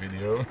long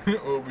video.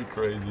 It will be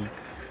crazy.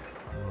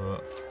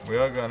 We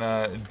are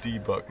gonna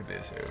debug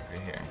this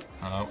over here.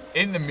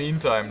 In the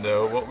meantime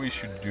though, what we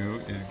should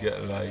do is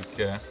get like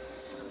a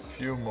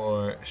few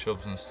more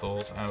shops and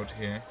stalls out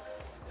here.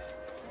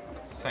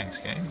 Thanks,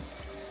 game.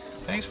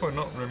 Thanks for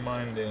not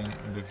reminding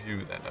the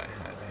view that I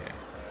had here.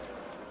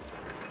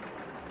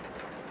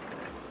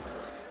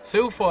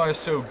 So far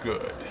so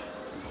good.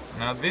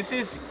 Now this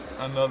is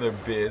another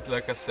bit,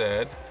 like I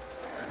said.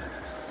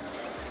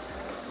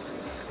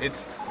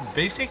 It's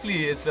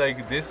basically, it's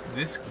like this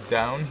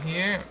down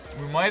here.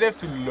 We might have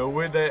to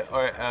lower the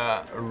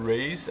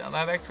raise on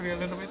that actually a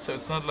little bit, so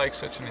it's not like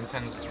such an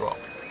intense drop.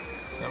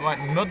 That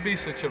might not be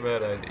such a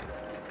bad idea.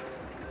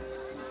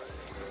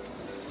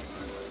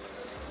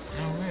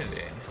 Oh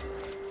really?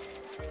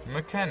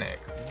 Mechanic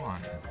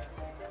 1.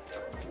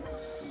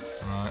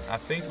 I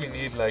think we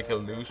need like a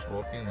loose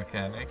walking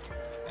mechanic,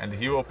 and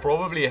he will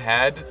probably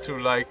head to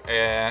like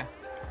a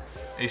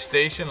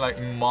station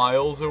like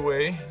miles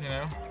away, you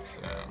know.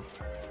 So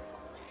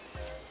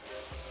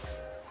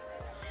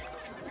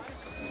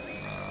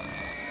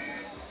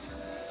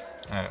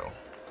oh,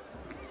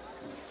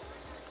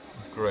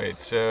 great.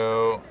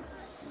 So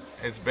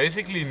it's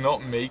basically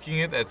not making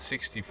it at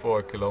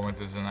 64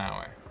 kilometers an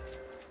hour.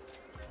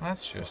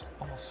 That's just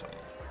awesome.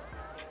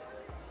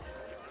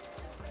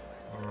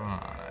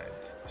 Right.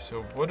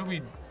 So what do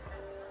we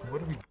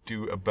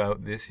do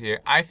about this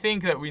here? I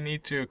think that we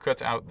need to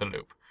cut out the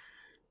loop.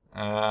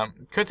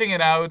 Cutting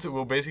it out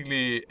will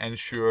basically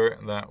ensure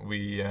that we,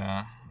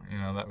 you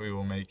know, that we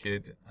will make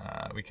it.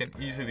 We can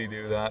easily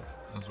do that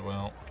as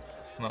well.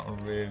 It's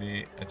not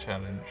really a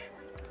challenge.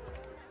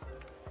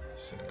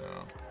 So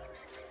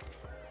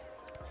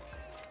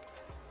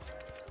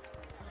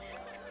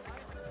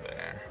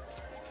there.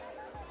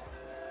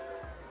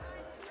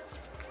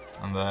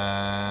 And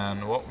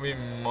then what we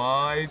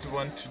might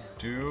want to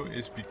do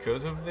is,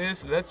 because of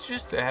this, let's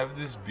just have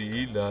this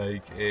be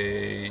like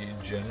a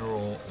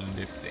general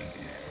lifting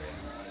area.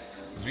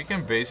 Because we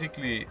can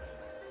basically,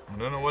 I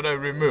don't know what I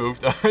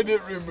removed, I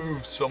did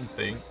remove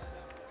something.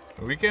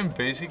 We can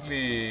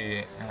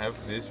basically have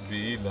this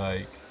be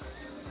like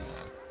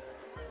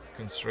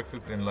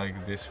constructed in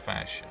like this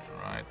fashion,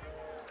 right?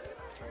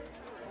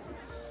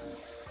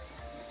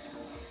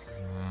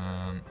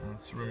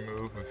 Let's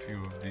remove a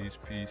few of these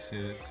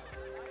pieces.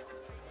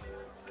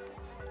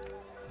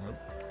 Nope.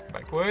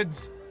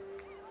 Backwards.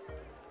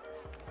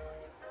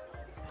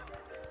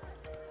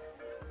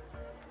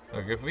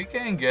 Look, if we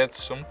can get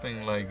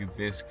something like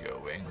this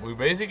going, we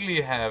basically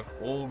have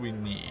all we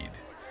need.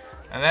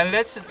 And then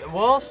let's,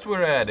 whilst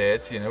we're at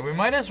it, you know, we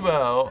might as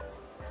well...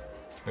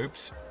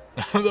 Oops.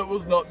 That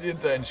was not the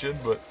intention,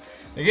 but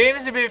the game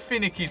is a bit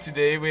finicky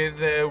today with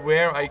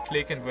where I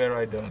click and where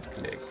I don't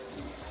click.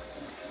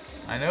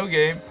 I know,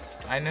 game.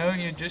 I know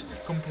you just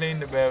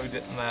complained about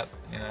it, that,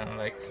 you know,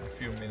 like a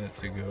few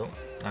minutes ago.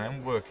 I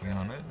am working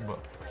on it, but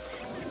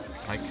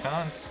I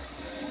can't,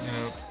 you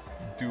know,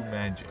 do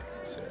magic.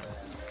 So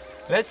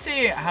let's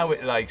see how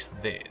it likes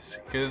this,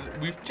 because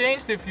we've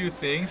changed a few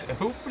things.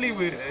 Hopefully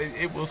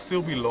it will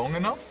still be long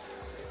enough.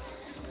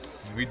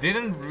 We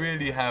didn't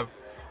really have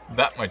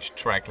that much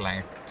track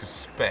length to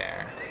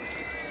spare,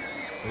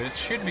 but it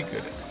should be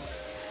good enough.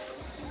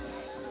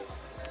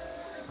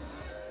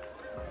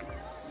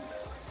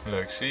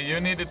 Look, see,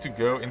 you needed to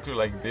go into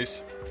like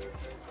this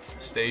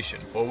station.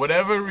 For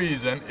whatever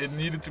reason, it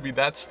needed to be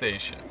that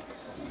station.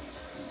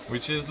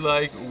 Which is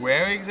like,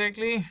 where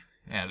exactly?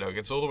 Yeah, look,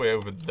 it's all the way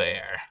over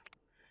there.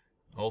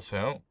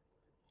 Also,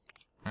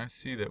 I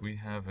see that we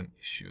have an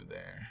issue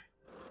there.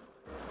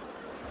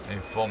 A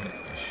vomit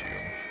issue.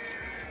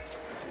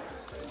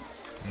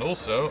 And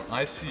also,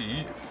 I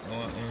see,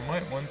 we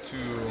might want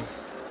to...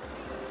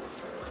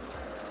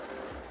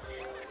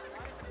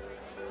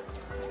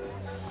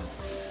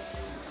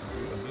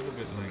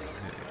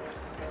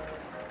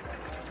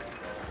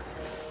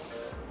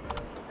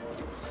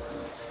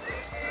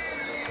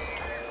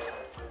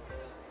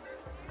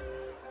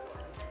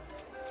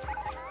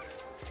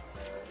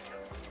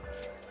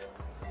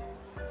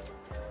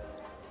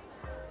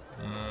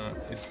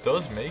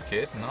 Does make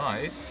it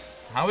nice.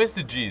 How is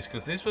the G's?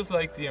 Because this was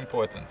like the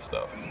important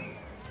stuff.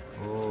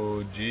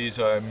 Oh, G's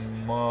are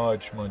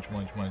much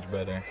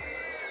better.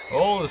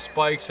 All the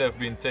spikes have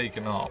been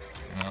taken off.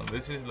 You know,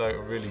 this is like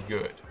really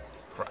good.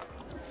 Crap.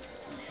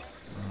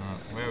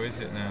 Where is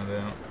it now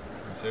though?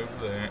 It's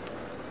over there.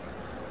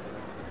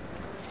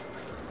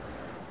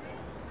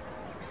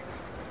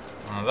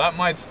 That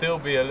might still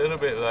be a little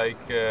bit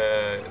like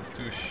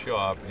too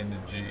sharp in the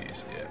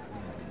G's. Yeah.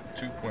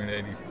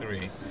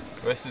 2.83.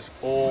 The rest is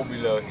all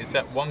below. It's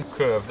that one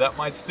curve that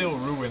might still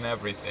ruin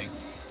everything.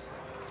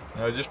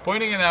 Now, just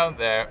pointing it out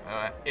there.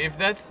 If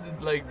that's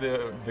like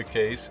the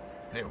case,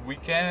 we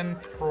can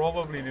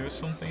probably do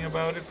something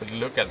about it. But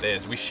look at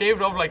this. We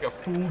shaved off like a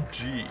full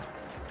G,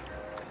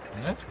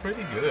 and that's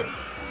pretty good.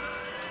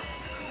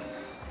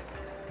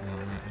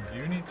 So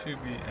you need to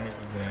be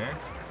over there.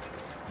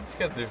 Let's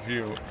get the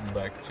view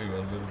back to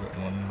a little bit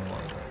more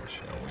normal,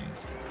 shall we?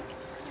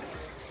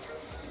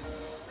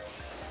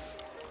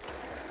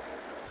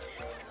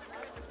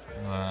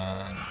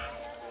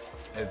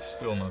 It's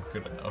still not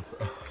good enough.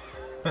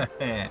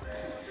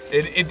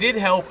 It did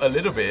help a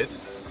little bit,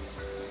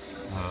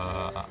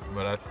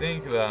 but I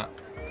think that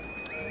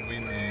we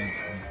need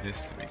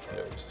this to be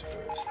closed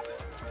first.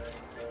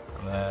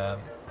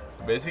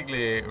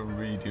 Basically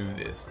redo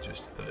this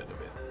just a little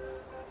bit.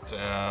 So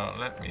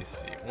let me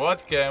see,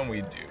 what can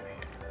we do here?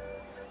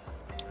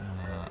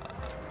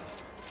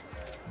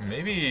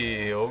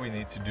 Maybe all we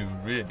need to do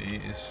really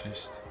is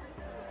just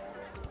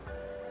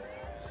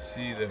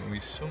see that we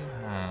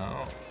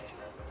somehow...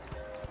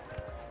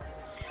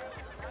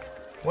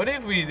 What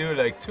if we do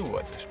like 2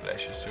 water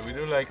splashes? So we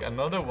do like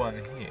another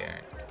one here.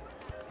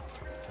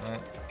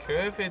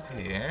 Curve it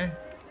here.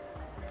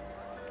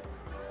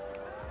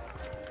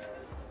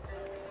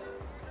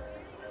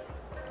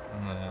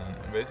 And then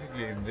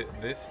basically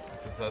this,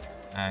 because that's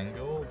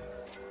angled.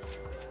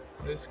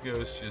 This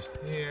goes just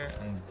here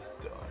and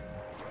done.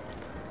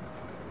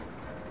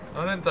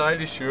 Not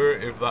entirely sure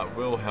if that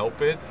will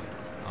help it.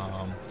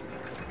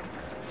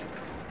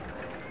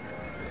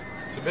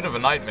 It's a bit of a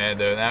nightmare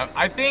though. Now,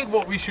 I think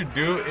what we should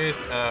do is,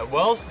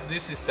 whilst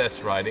this is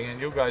test riding and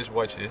you guys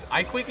watch this,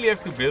 I quickly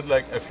have to build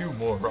like a few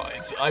more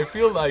rides. I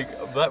feel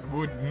like that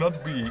would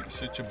not be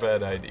such a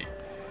bad idea.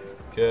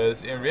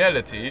 Because in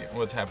reality,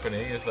 what's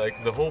happening is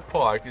like the whole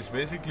park is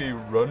basically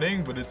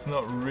running, but it's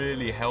not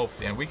really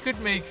healthy. And we could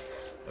make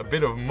a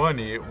bit of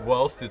money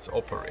whilst it's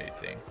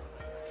operating.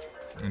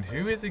 And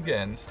who is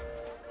against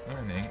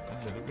earning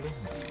a little bit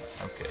of money?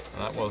 Okay,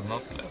 that was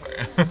not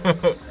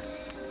clever.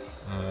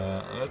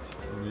 Let's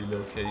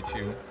relocate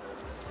you.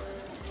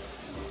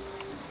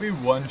 We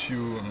want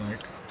you,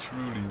 like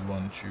truly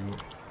want you.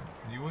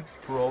 You would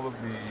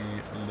probably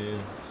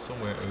live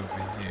somewhere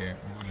over here,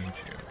 wouldn't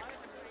you?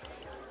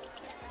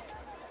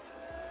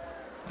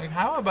 Like,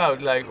 how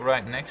about like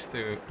right next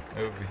to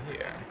over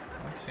here?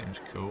 That seems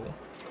cool.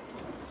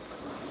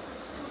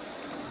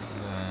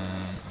 And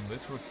then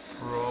this would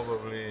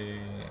probably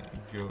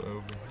go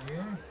over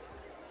here.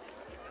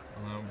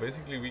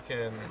 Basically we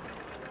can,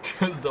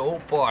 because the whole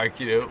park,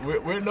 you know,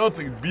 we're not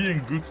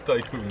being good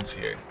tycoons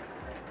here.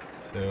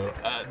 So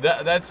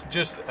that's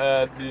just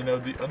you know,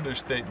 the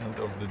understatement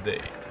of the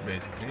day,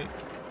 basically.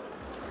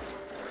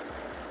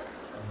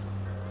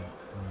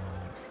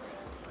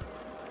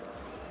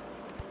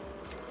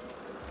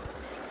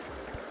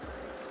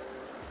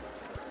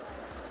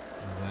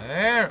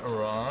 There,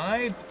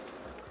 right.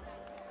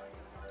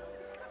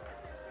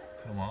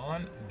 Come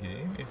on,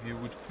 game, if you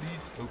would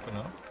please open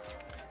up.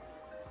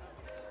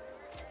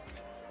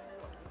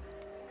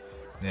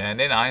 Yeah,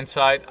 and in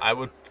hindsight, I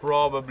would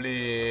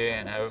probably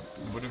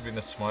would have been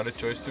a smarter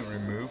choice to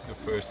remove the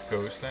first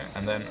coaster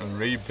and then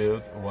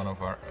rebuild one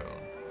of our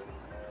own.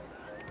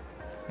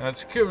 Now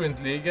it's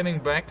currently getting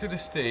back to the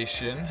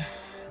station.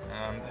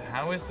 And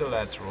how is the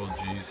lateral?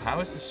 Geez, how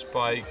is the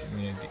spike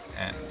near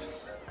the end?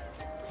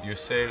 You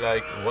say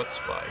like, what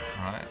spike,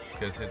 right?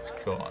 Because it's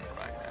gone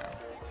right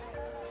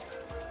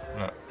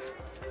now. Look,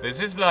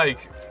 this is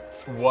like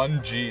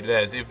 1G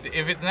less. If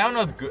it's now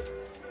not good.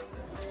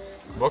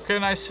 What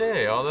can I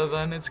say other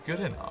than it's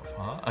good enough,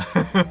 huh?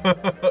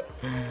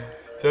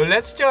 So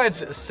let's charge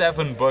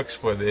 $7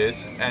 for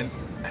this and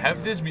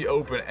have this be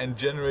open and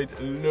generate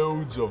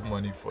loads of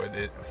money for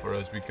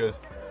us, because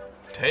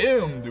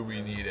damn do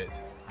we need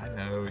it. I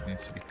know it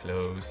needs to be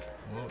closed.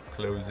 We'll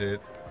close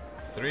it.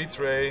 3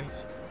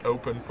 trains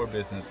open for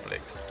business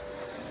clicks.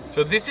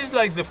 So this is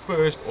like the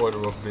first order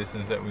of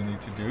business that we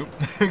need to do,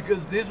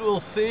 because this will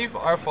save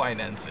our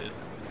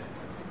finances.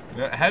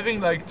 You know,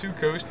 having like 2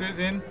 coasters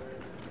in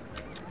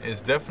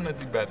is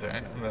definitely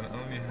better than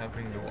only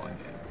having the one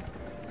in.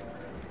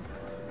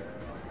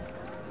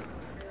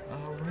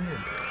 Oh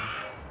really?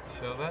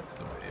 So that's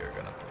the way you're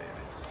gonna play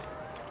this.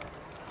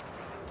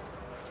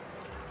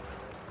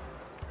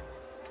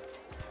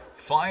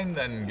 Fine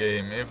then,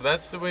 game. If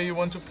that's the way you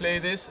want to play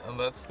this, and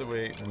that's the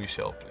way we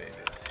shall play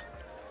this.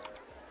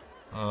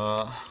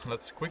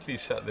 Let's quickly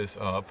set this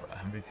up,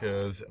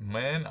 because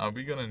man, are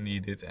we gonna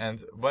need it.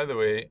 And by the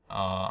way,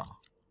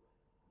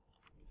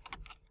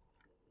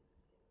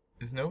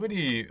 is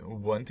nobody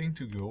wanting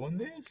to go on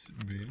this?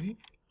 Really?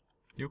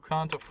 You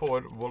can't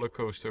afford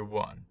Rollercoaster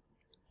 1.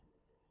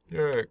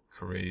 You're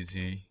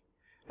crazy.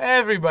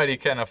 Everybody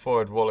can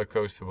afford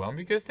Rollercoaster 1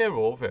 because they're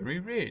all very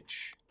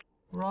rich.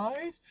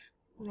 Right?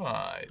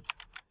 Right.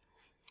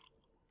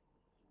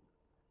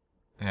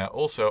 Yeah,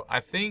 also, I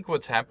think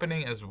what's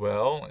happening as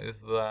well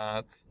is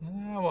that...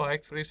 well,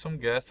 actually, some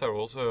guests are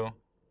also...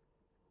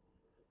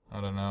 I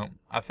don't know.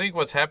 I think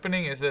what's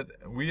happening is that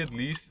we at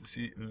least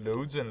see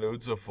loads and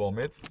loads of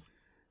vomit.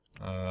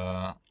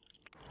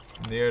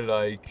 Near,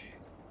 like...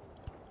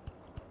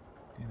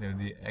 you know,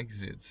 the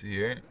exits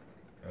here.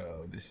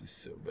 Oh, this is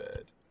so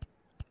bad.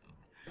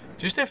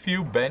 Just a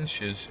few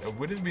benches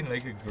would have been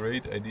like a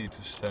great idea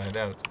to start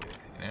out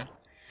with, you know?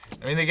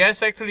 I mean, the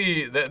guests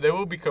actually, they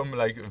will become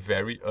like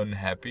very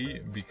unhappy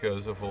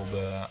because of all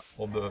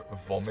the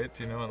vomit,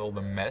 you know, and all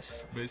the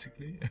mess,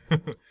 basically.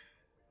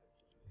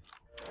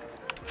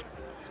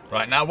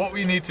 Right, now what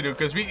we need to do,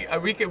 because we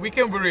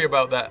can worry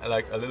about that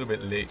like a little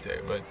bit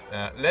later, but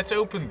let's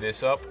open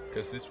this up,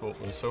 because this will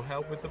also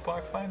help with the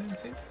park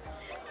finances.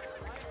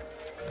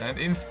 And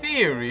in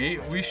theory,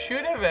 we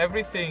should have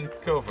everything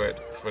covered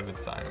for the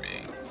time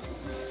being,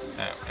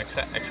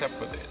 except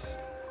for this.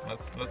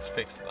 Let's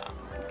fix that.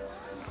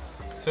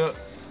 So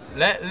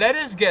let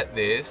us get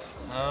this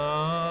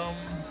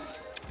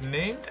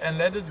named, and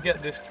let us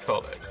get this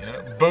colored. You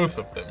know, both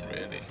of them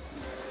really.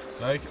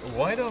 Like,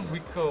 why don't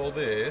we call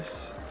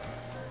this?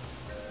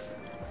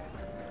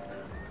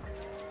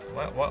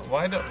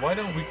 Why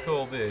don't we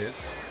call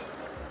this?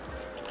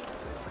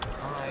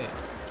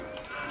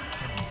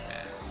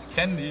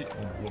 Candy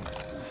Woman.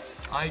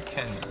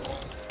 Candy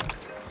Woman.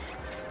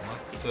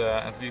 That's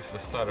at least the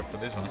starter for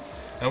this one.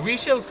 And we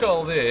shall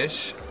call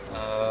this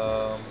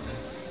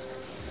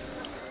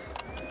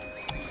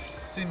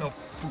Sinopura.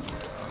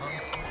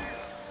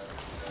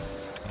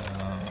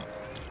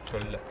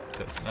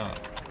 No,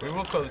 we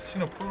will call it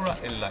Sinopura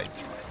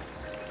Elytra.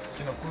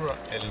 Sinopura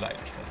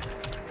Elytra.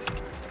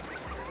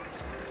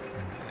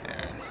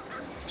 There.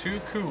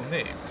 Two cool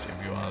names,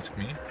 if you ask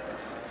me.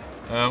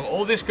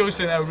 All this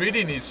coaster now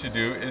really needs to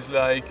do is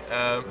like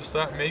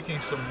start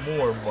making some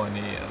more money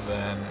and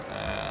then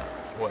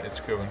what it's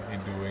currently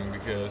doing,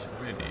 because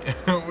really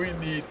we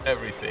need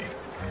everything.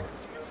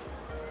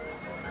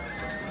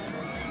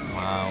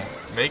 Wow,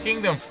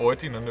 making them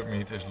 1400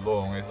 meters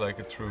long is like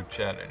a true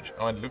challenge.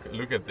 Oh, and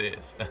look at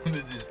this.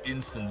 This is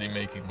instantly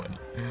making money.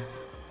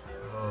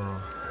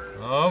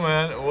 Oh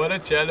man, what a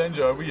challenge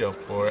are we up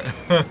for?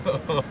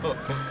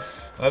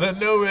 I don't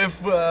know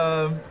if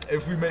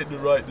we made the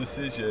right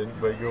decision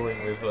by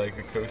going with like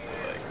a coaster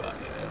like that,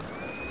 you know.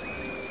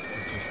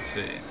 Just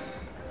see.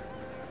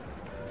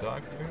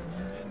 Dark blue?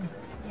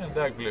 Yeah,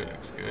 dark blue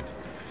looks good.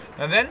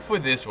 And then for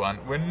this one,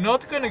 we're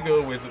not gonna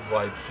go with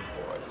white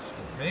supports.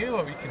 Maybe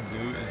what we can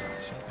do is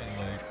something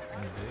like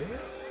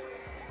this.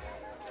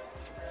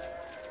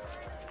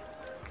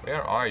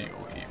 Where are you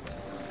even?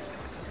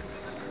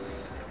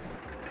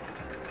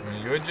 I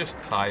mean, you're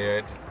just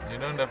tired. You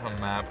don't have a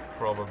map,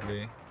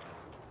 probably.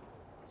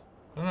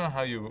 I don't know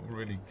how you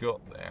really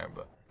got there,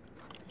 but...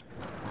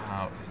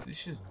 Wow, is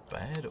this just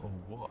bad or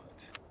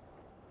what?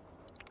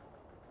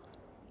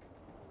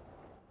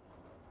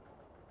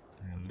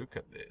 And look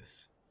at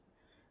this.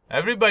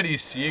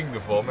 Everybody's seeing the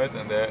vomit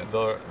and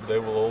they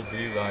will all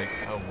be like,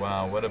 oh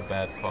wow, what a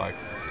bad park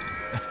this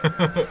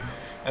is.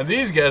 And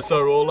these guys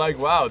are all like,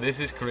 wow, this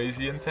is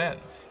crazy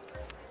intense.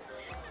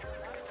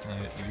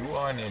 You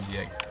are near the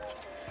exit.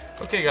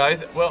 Okay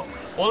guys, well,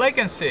 all I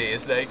can say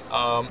is like,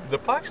 the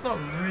park's not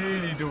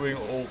really doing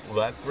all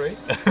that great.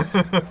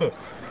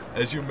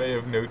 As you may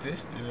have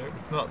noticed, you know,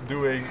 it's not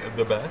doing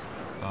the best.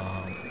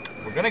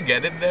 We're gonna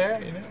get it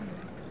there, you know.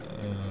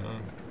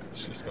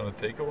 It's just gonna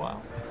take a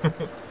while.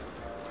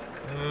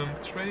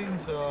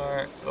 Trains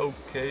are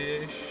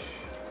okay-ish.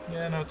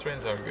 Yeah, no,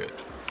 trains are good.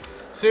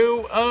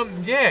 So,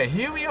 yeah,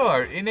 here we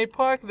are in a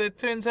park that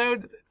turns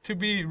out to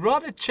be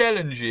rather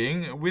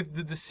challenging with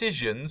the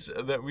decisions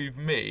that we've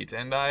made,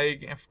 and I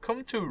have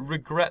come to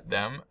regret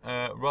them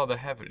rather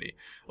heavily.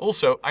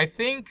 Also, I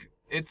think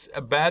it's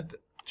a bad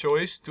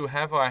choice to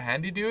have our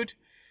handy dude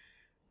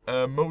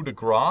mow the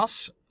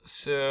grass.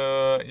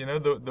 So, you know,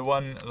 the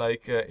one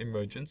like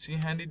emergency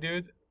handy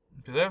dude.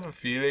 Because I have a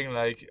feeling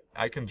like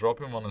I can drop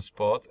him on a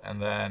spot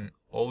and then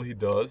all he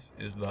does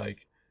is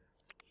like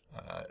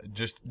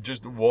just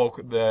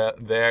walk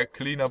there,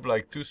 clean up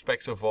like 2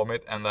 specks of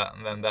vomit, and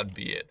then that'd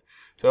be it.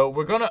 So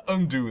we're gonna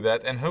undo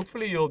that, and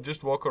hopefully you'll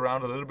just walk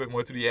around a little bit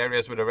more to the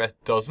areas where the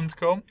rest doesn't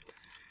come.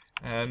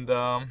 And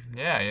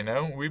yeah, you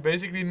know, we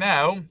basically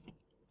now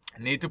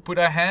need to put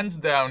our hands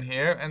down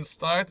here and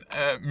start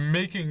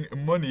making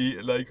money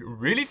like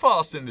really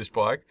fast in this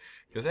park,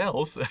 because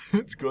else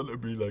it's gonna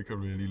be like a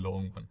really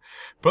long one.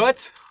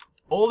 But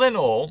all in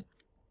all,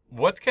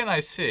 what can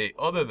I say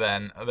other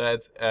than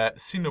that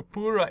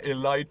Sinopura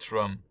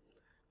Elytrum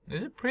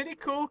is a pretty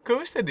cool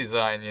coaster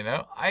design, you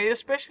know. I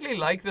especially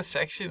like the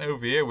section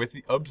over here with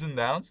the ups and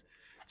downs.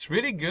 It's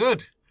really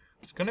good.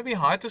 It's gonna be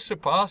hard to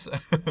surpass,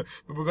 but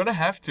we're gonna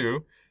have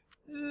to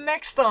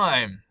next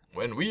time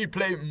when we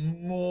play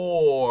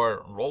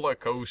more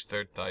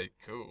Rollercoaster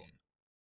Tycoon.